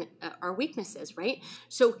become our weaknesses, right?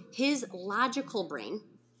 So his logical brain,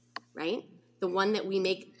 right? The one that we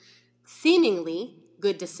make seemingly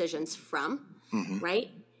good decisions from, mm-hmm. right?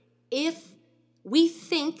 If we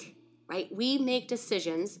think, right, we make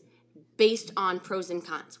decisions based on pros and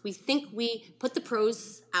cons. We think we put the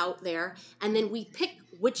pros out there and then we pick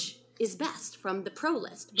which is best from the pro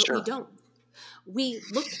list, but we don't. We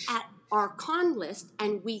look at our con list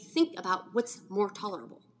and we think about what's more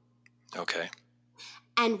tolerable. Okay.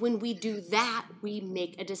 And when we do that, we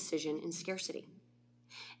make a decision in scarcity.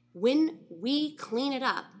 When we clean it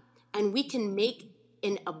up and we can make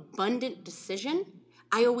an abundant decision,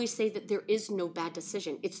 I always say that there is no bad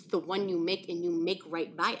decision. It's the one you make and you make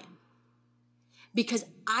right by it. Because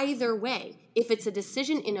either way, if it's a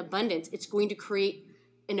decision in abundance, it's going to create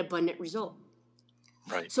an abundant result.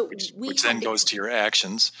 Right. So which then goes to your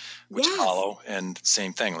actions, which follow. And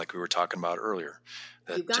same thing, like we were talking about earlier.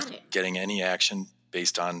 That you got it. Getting any action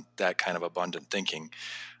based on that kind of abundant thinking,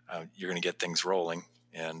 you're going to get things rolling,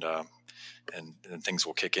 and things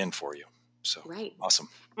will kick in for you. So awesome.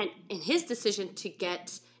 And his decision to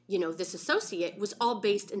get this associate was all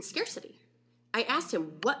based in scarcity. I asked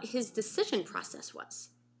him what his decision process was.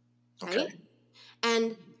 Right? Okay.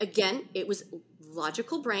 And again, it was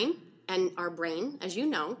logical brain, and our brain, as you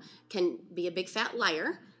know, can be a big fat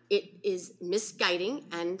liar. It is misguiding,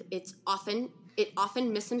 and it often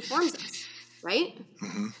misinforms us, right?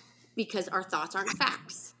 Mm-hmm. Because our thoughts aren't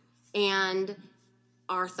facts, and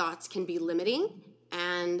our thoughts can be limiting,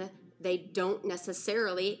 and they don't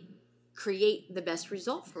necessarily create the best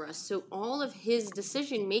result for us. So all of his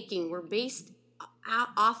decision making were based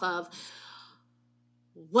off of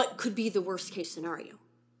what could be the worst case scenario,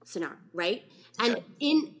 right? Okay.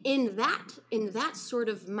 And in that sort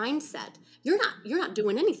of mindset, you're not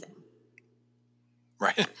doing anything.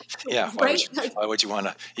 Right. Yeah. Why would you want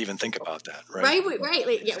to even think about that? Right. Right.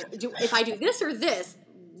 Like, if I do this or this,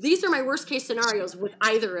 these are my worst case scenarios with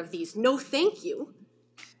either of these. No, thank you.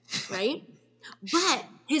 Right. But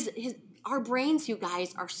our brains, you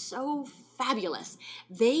guys, are so fabulous.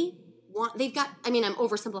 I'm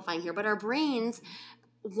oversimplifying here, but our brains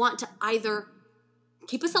want to either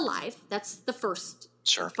keep us alive. That's the first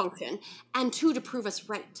function. And two, to prove us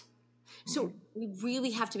right. So mm-hmm. we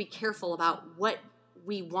really have to be careful about what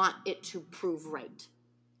we want it to prove right.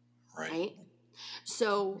 Right?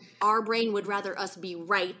 So our brain would rather us be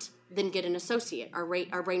right than get an associate. Our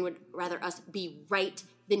brain would rather us be right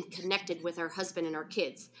than connected with our husband and our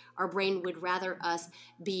kids. Our brain would rather us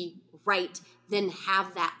be right than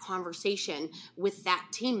have that conversation with that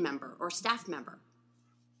team member or staff member.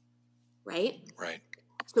 Right? Right.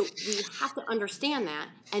 So we have to understand that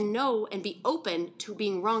and know and be open to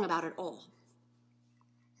being wrong about it all.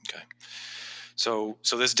 Okay. So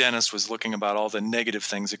this dentist was looking about all the negative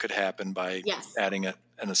things that could happen by adding an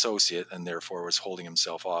associate, and therefore was holding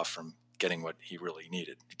himself off from getting what he really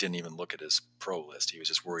needed. He didn't even look at his pro list. He was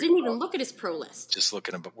just worried. Look at his pro list. Just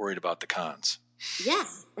worried about the cons.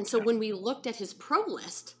 Yes. And so when we looked at his pro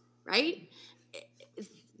list, right,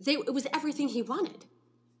 it was everything he wanted,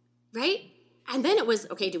 right? And then it was,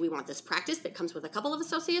 okay, do we want this practice that comes with a couple of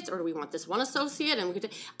associates, or do we want this one associate? And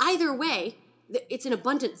either way, it's an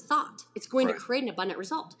abundant thought. It's going to create an abundant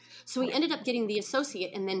result. So he ended up getting the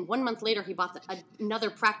associate, and then 1 month later, he bought another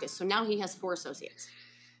practice. So now he has 4 associates.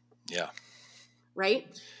 Yeah. Right?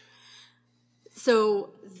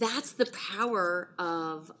 So that's the power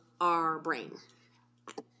of our brain.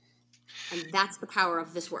 And that's the power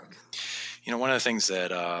of this work. One of the things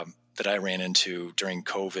that I ran into during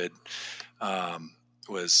COVID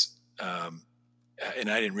was and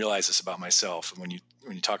I didn't realize this about myself. When you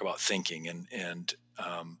talk about thinking, and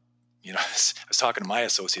I was talking to my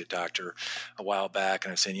associate doctor a while back,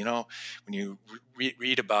 and I was saying, when you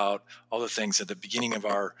read about all the things at the beginning of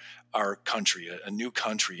our country, a new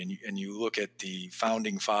country, and you look at the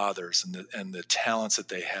founding fathers and the talents that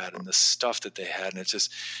they had and the stuff that they had, and it's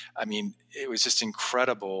just, it was just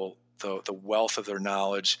incredible, the wealth of their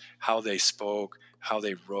knowledge, how they spoke, how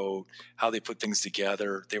they wrote, how they put things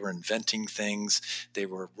together. They were inventing things. They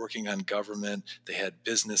were working on government. They had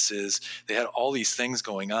businesses. They had all these things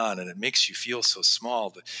going on, and it makes you feel so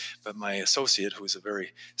small. But my associate, who is a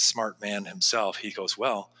very smart man himself, he goes,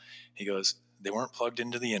 they weren't plugged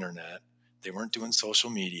into the internet. They weren't doing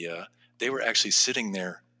social media. They were actually sitting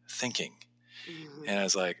there thinking. Mm-hmm. And I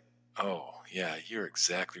was like, oh, yeah, you're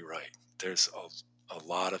exactly right. There's a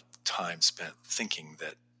lot of time spent thinking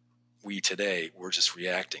that we today, we're just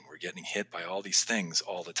reacting. We're getting hit by all these things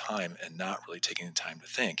all the time and not really taking the time to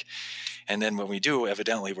think. And then when we do,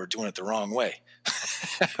 evidently, we're doing it the wrong way.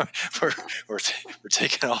 we're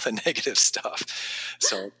taking all the negative stuff.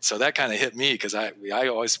 So that kind of hit me, because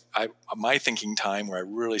my thinking time where I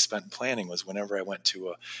really spent planning was whenever I went to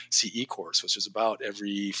a CE course, which was about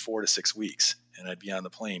every 4 to 6 weeks. And I'd be on the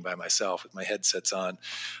plane by myself with my headsets on,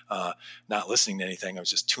 not listening to anything. I was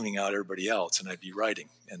just tuning out everybody else, and I'd be writing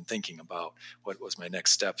and thinking about what was my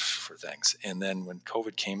next step for things. And then when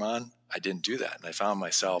COVID came on, I didn't do that. And I found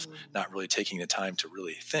myself not really taking the time to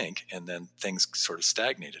really think, and then things sort of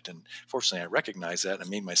stagnated. And fortunately, I recognized that, and I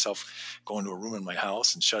made myself go into a room in my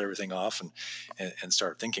house and shut everything off and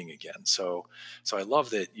start thinking again. So I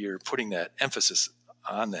love that you're putting that emphasis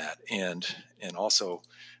on that. And also,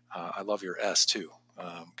 I love your S too,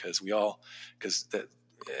 because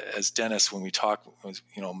as dentists, when we talk,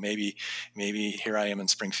 maybe here I am in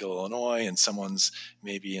Springfield, Illinois, and someone's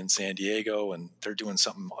maybe in San Diego, and they're doing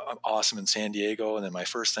something awesome in San Diego. And then my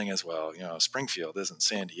first thing is, Springfield isn't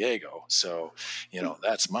San Diego. So,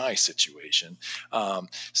 that's my situation. That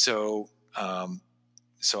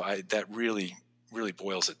really, really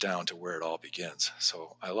boils it down to where it all begins.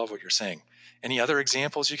 So I love what you're saying. Any other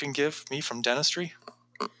examples you can give me from dentistry?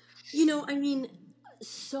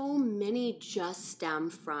 So many just stem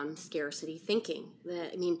from scarcity thinking.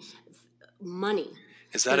 Money.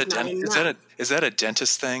 Is that a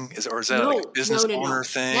dentist thing? Is that like a business owner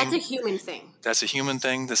thing? That's a human thing. That's a human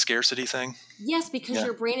thing, the scarcity thing? Yes, because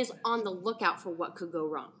your brain is on the lookout for what could go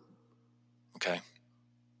wrong. Okay.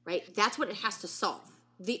 Right? That's what it has to solve.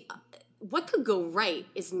 What could go right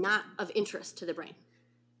is not of interest to the brain.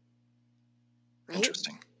 Right?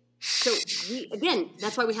 Interesting. So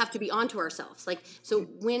that's why we have to be onto ourselves. So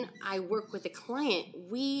when I work with a client,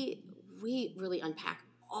 we really unpack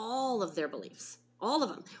all of their beliefs, all of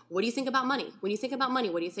them. What do you think about money? When you think about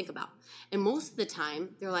money, what do you think about? And most of the time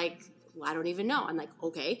they're like, well, I don't even know. I'm like,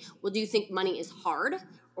 okay, well, do you think money is hard,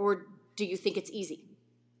 or do you think it's easy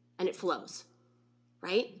and it flows?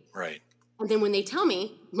 Right? Right. And then when they tell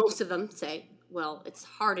me, most of them say, well, it's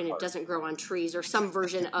hard and it doesn't grow on trees, or some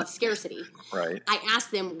version of scarcity. Right. I ask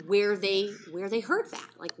them where they heard that.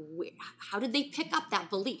 How did they pick up that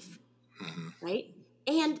belief? Mm-hmm. Right?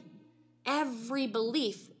 And every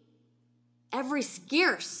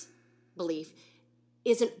scarce belief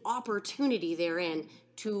is an opportunity therein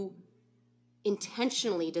to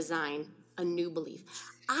intentionally design a new belief.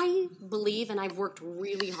 I believe, and I've worked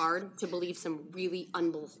really hard to believe some really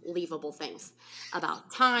unbelievable things about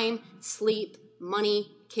time, sleep,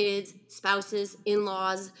 money, kids, spouses,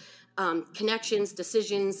 in-laws, connections,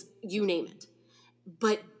 decisions, you name it.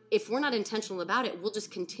 But if we're not intentional about it, we'll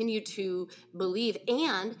just continue to believe.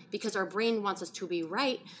 And because our brain wants us to be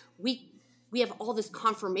right, we have all this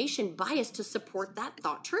confirmation bias to support that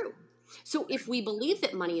thought true. So if we believe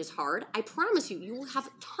that money is hard, I promise you will have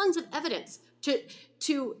tons of evidence to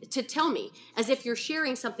tell me, as if you're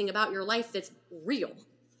sharing something about your life that's real,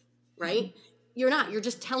 right? Mm-hmm. You're not. You're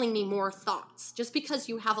just telling me more thoughts. Just because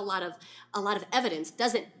you have a lot of evidence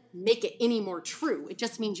doesn't make it any more true. It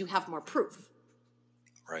just means you have more proof.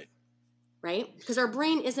 Right. Right? Because our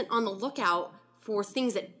brain isn't on the lookout for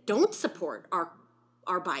things that don't support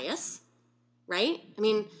our bias, right?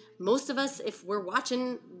 Most of us, if we're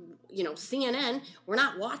watching, CNN, we're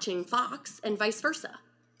not watching Fox, and vice versa.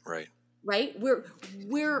 Right. Right?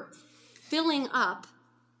 We're filling up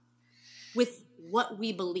with what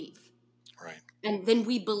we believe. Right. And then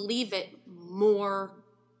we believe it more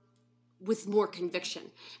with more conviction.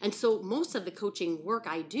 And so most of the coaching work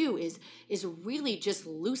I do is really just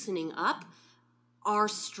loosening up our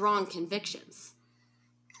strong convictions.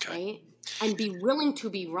 Okay. Right? And be willing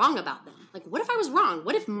to be wrong about them. What if I was wrong?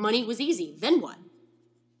 What if money was easy? Then what?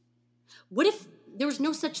 What if there was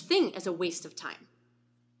no such thing as a waste of time?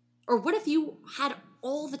 Or what if you had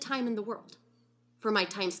all the time in the world, for my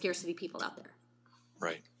time scarcity people out there?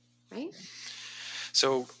 Right. Right?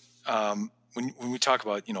 So when we talk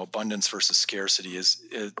about, abundance versus scarcity, is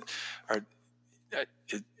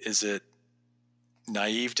it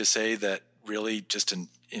naive to say that really just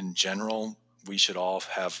in general we should all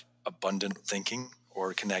have abundant thinking,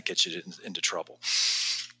 or can that get you into trouble?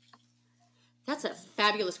 That's a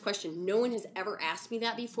fabulous question. No one has ever asked me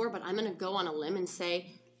that before, but I'm going to go on a limb and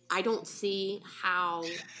say I don't see how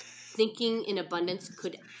thinking in abundance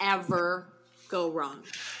could ever go wrong.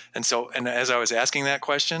 And as I was asking that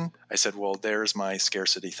question, I said, well, there's my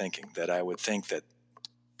scarcity thinking, that I would think that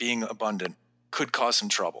being abundant could cause some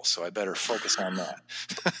trouble, so I better focus on that.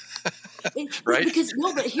 Right?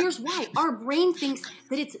 But here's why. Our brain thinks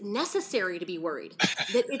that it's necessary to be worried,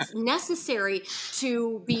 that it's necessary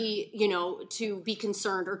to be, to be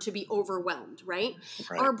concerned or to be overwhelmed, right?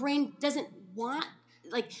 Right. Our brain doesn't want,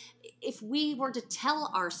 like, if we were to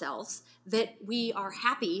tell ourselves that we are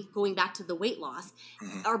happy, going back to the weight loss,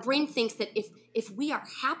 our brain thinks that if we are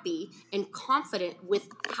happy and confident with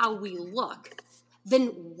how we look, then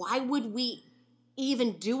why would we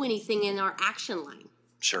even do anything in our action line?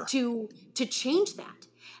 Sure. To change that.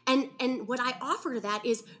 And what I offer to that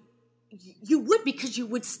is you would, because you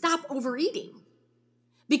would stop overeating.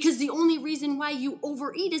 Because the only reason why you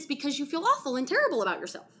overeat is because you feel awful and terrible about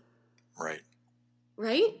yourself. Right.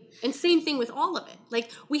 Right? And same thing with all of it.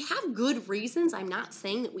 Like, we have good reasons, I'm not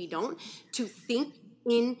saying that we don't, to think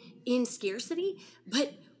in scarcity,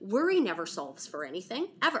 but worry never solves for anything,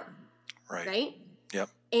 ever. Right? Yep.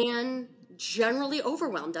 And generally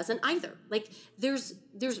overwhelm doesn't either. Like, there's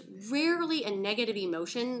rarely a negative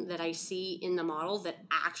emotion that I see in the model that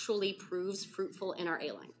actually proves fruitful in our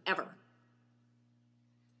A line, ever.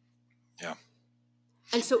 Yeah.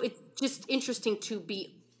 And so it's just interesting to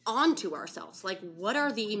be onto ourselves. Like, what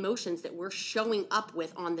are the emotions that we're showing up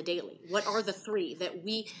with on the daily? What are the three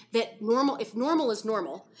if normal is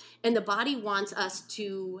normal and the body wants us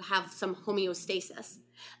to have some homeostasis,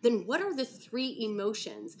 then what are the three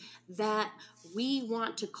emotions that we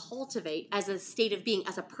want to cultivate as a state of being,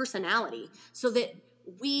 as a personality, so that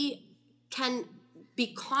we can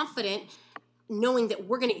be confident knowing that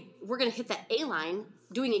we're gonna hit that A line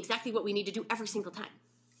doing exactly what we need to do every single time.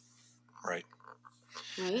 Right.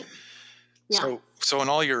 Right? Yeah. So in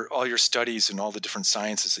all your studies and all the different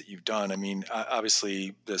sciences that you've done, I mean,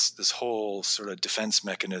 obviously this whole sort of defense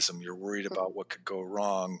mechanism, you're worried about what could go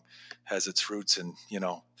wrong, has its roots in,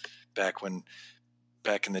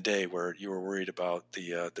 back in the day where you were worried about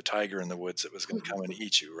the tiger in the woods that was going to come and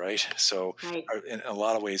eat you, right? So right. In a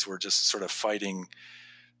lot of ways, we're just sort of fighting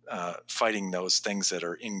those things that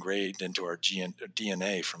are ingrained into our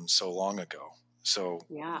DNA from so long ago. So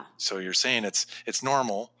yeah. So you're saying it's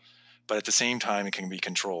normal, but at the same time it can be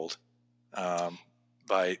controlled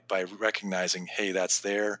by recognizing, hey, that's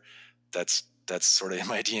there, that's sort of in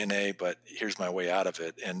my DNA, but here's my way out of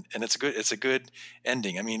it, and it's a good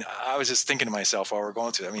ending. I mean, I was just thinking to myself while we're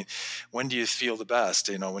going through it, I mean, when do you feel the best?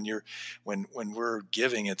 When we're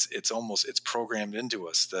giving, it's programmed into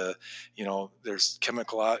us. There's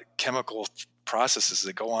chemical processes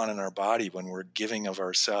that go on in our body when we're giving of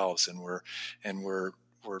ourselves, and we're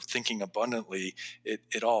thinking abundantly.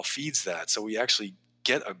 It all feeds that, so we actually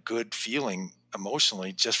get a good feeling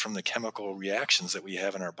emotionally just from the chemical reactions that we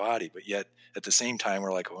have in our body. But yet at the same time,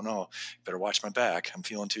 we're like, oh no, better watch my back, I'm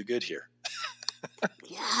feeling too good here.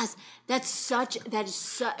 Yes,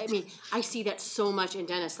 I mean, I see that so much in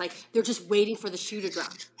dentists. Like, they're just waiting for the shoe to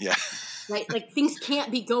drop. Yeah. Right? Like, things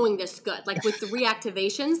can't be going this good. Like, with the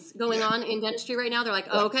reactivations going on in dentistry right now, they're like,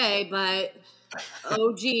 okay, but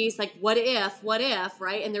oh geez, like, what if,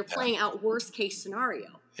 right? And they're playing out worst case scenario,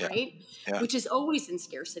 right? Yeah. Which is always in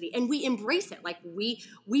scarcity, and we embrace it. Like, we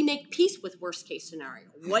make peace with worst case scenario.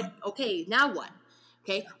 What? Okay, now what?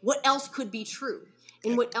 Okay, what else could be true?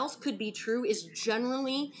 And what else could be true is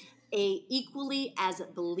generally a equally as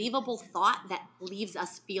believable thought that leaves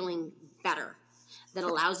us feeling better, that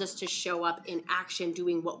allows us to show up in action,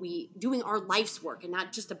 doing our life's work and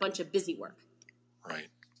not just a bunch of busy work. Right.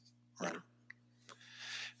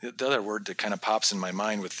 The other word that kind of pops in my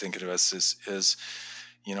mind with thinking of us is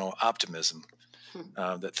optimism.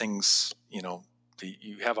 That things,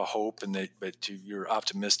 you have a hope, and but you're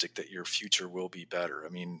optimistic that your future will be better. I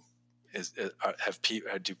mean,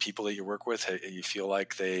 do people that you work with, you feel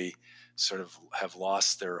like they sort of have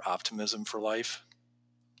lost their optimism for life?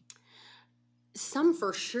 Some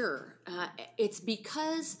for sure. It's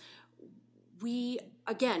because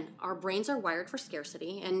our brains are wired for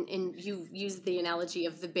scarcity, and you used the analogy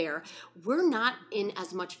of the bear. We're not in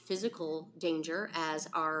as much physical danger as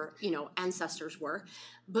our ancestors were,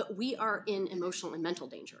 but we are in emotional and mental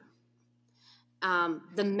danger.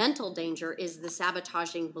 The mental danger is the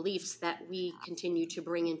sabotaging beliefs that we continue to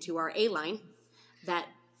bring into our A line that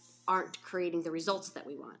aren't creating the results that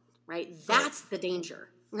we want, right? That's the danger,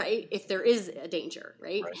 right? If there is a danger,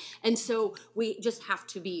 right? And so we just have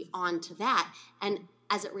to be on to that. And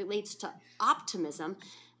as it relates to optimism,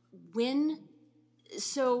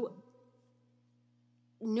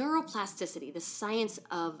 neuroplasticity, the science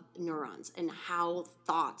of neurons and how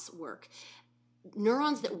thoughts work,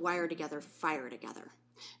 neurons that wire together fire together.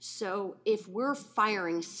 So if we're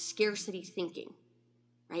firing scarcity thinking,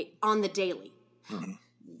 right, on the daily,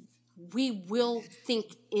 we will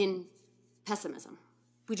think in pessimism.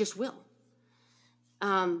 We just will.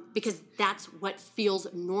 Because that's what feels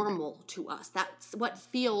normal to us. That's what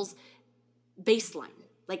feels baseline.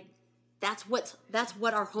 Like that's what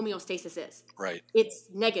our homeostasis is. Right. It's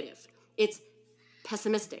negative. It's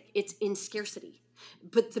pessimistic. It's in scarcity.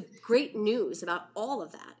 But the great news about all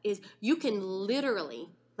of that is you can literally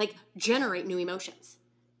generate new emotions,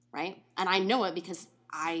 right? And I know it because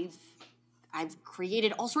I've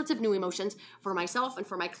created all sorts of new emotions for myself and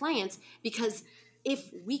for my clients, because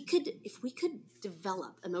if we could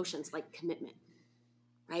develop emotions like commitment,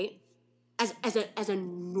 right, as a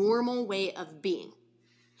normal way of being,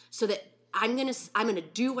 so that I'm gonna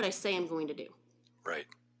do what I say I'm going to do, right?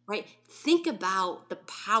 Think about the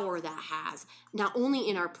power that has not only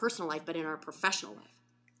in our personal life but in our professional life.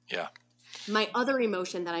 Yeah. My other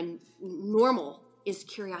emotion that I'm normal is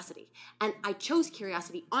curiosity. And I chose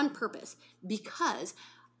curiosity on purpose because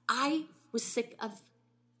I was sick of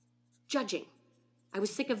judging. I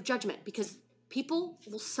was sick of judgment because people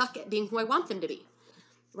will suck at being who I want them to be,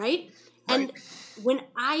 right? And when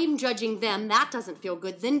I'm judging them, that doesn't feel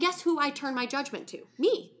good. Then guess who I turn my judgment to?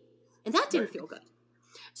 Me. And that didn't feel good.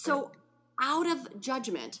 So out of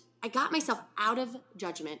judgment, I got myself out of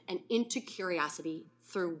judgment and into curiosity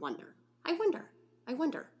through wonder. I wonder,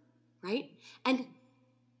 right? And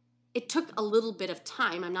it took a little bit of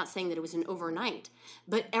time. I'm not saying that it was an overnight,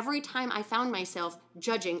 but every time I found myself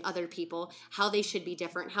judging other people, how they should be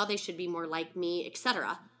different, how they should be more like me,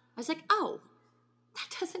 etc., I was like, oh,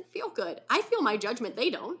 that doesn't feel good. I feel my judgment. They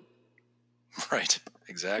don't. Right.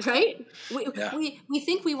 Exactly. Right? We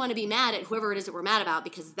think we want to be mad at whoever it is that we're mad about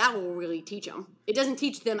because that will really teach them. It doesn't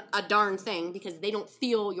teach them a darn thing because they don't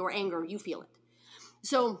feel your anger. You feel it.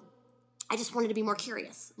 So I just wanted to be more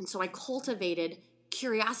curious. And so I cultivated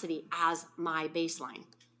curiosity as my baseline,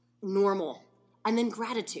 normal, and then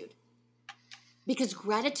gratitude. Because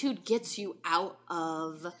gratitude gets you out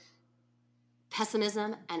of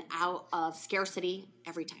pessimism and out of scarcity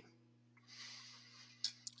every time.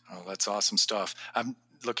 Oh, that's awesome stuff. I'm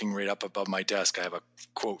looking right up above my desk. I have a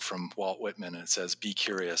quote from Walt Whitman, and it says, "Be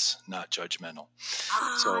curious, not judgmental."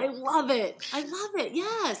 I love it.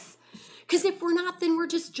 Yes. Because if we're not, then we're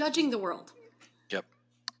just judging the world. Yep.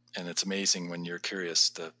 And it's amazing when you're curious,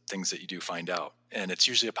 the things that you do find out. And it's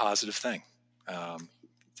usually a positive thing.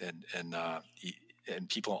 And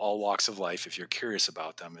people in all walks of life, if you're curious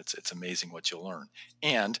about them, it's amazing what you'll learn.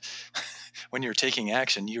 And when you're taking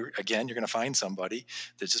action, you're going to find somebody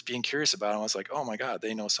that's just being curious about them. It's like, oh my God,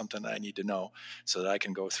 they know something that I need to know so that I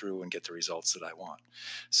can go through and get the results that I want.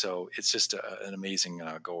 So it's just an amazing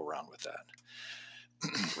go around with that.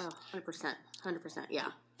 Well, 100%,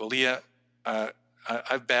 yeah. Well, Leah,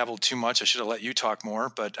 I've babbled too much. I should have let you talk more,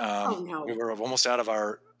 but we were almost out of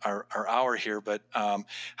our hour here. But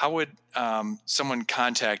how would someone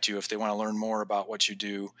contact you if they want to learn more about what you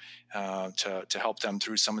do to help them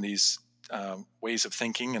through some of these ways of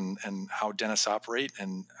thinking and how dentists operate,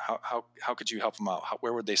 and how could you help them out?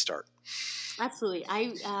 Where would they start? Absolutely.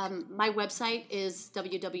 My website is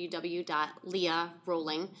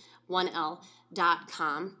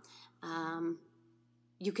www.leahroling.com.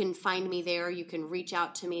 You can find me there. You can reach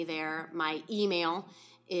out to me there. My email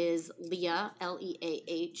is Leah,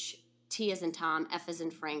 Leah, T as in Tom, F as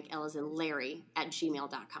in Frank, L as in Larry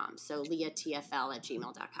 @gmail.com. So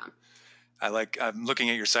leahtfl@gmail.com. I'm looking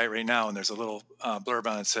at your site right now, and there's a little blurb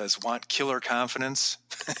on it that says, "Want killer confidence?"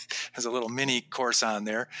 There's a little mini course on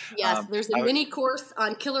there. Yes, there's a mini course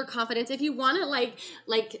on killer confidence. If you want to like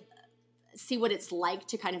see what it's like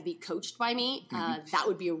to kind of be coached by me, that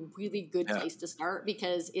would be a really good place to start,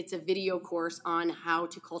 because it's a video course on how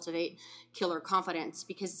to cultivate killer confidence.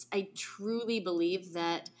 Because I truly believe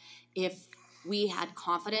that if we had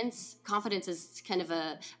confidence is kind of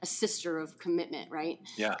a sister of commitment, right?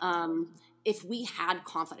 Yeah. if we had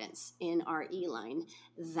confidence in our E-line,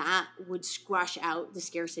 that would squash out the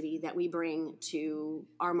scarcity that we bring to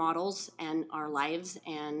our models and our lives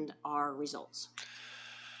and our results.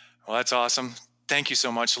 Well, that's awesome. Thank you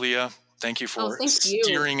so much, Leah. Thank you for thank you.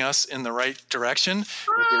 steering us in the right direction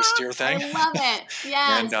with your steer thing. I love it.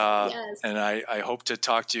 Yes. Yes. And I hope to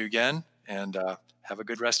talk to you again, and have a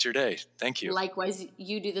good rest of your day. Thank you. Likewise,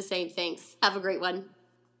 you do the same. Thanks. Have a great one.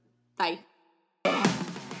 Bye.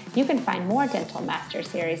 You can find more Dental Master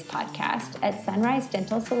Series podcast at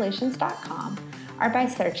sunrisedentalsolutions.com or by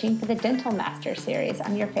searching for the Dental Master Series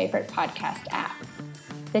on your favorite podcast app.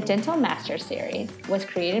 The Dental Master Series was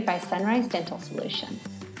created by Sunrise Dental Solutions,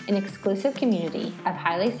 an exclusive community of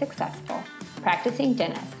highly successful, practicing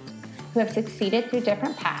dentists who have succeeded through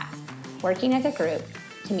different paths, working as a group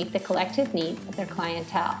to meet the collective needs of their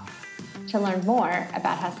clientele. To learn more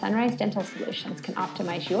about how Sunrise Dental Solutions can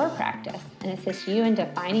optimize your practice and assist you in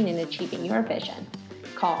defining and achieving your vision,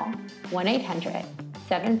 call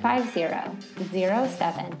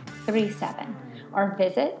 1-800-750-0737 or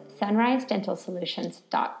visit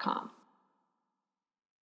sunrisedentalsolutions.com.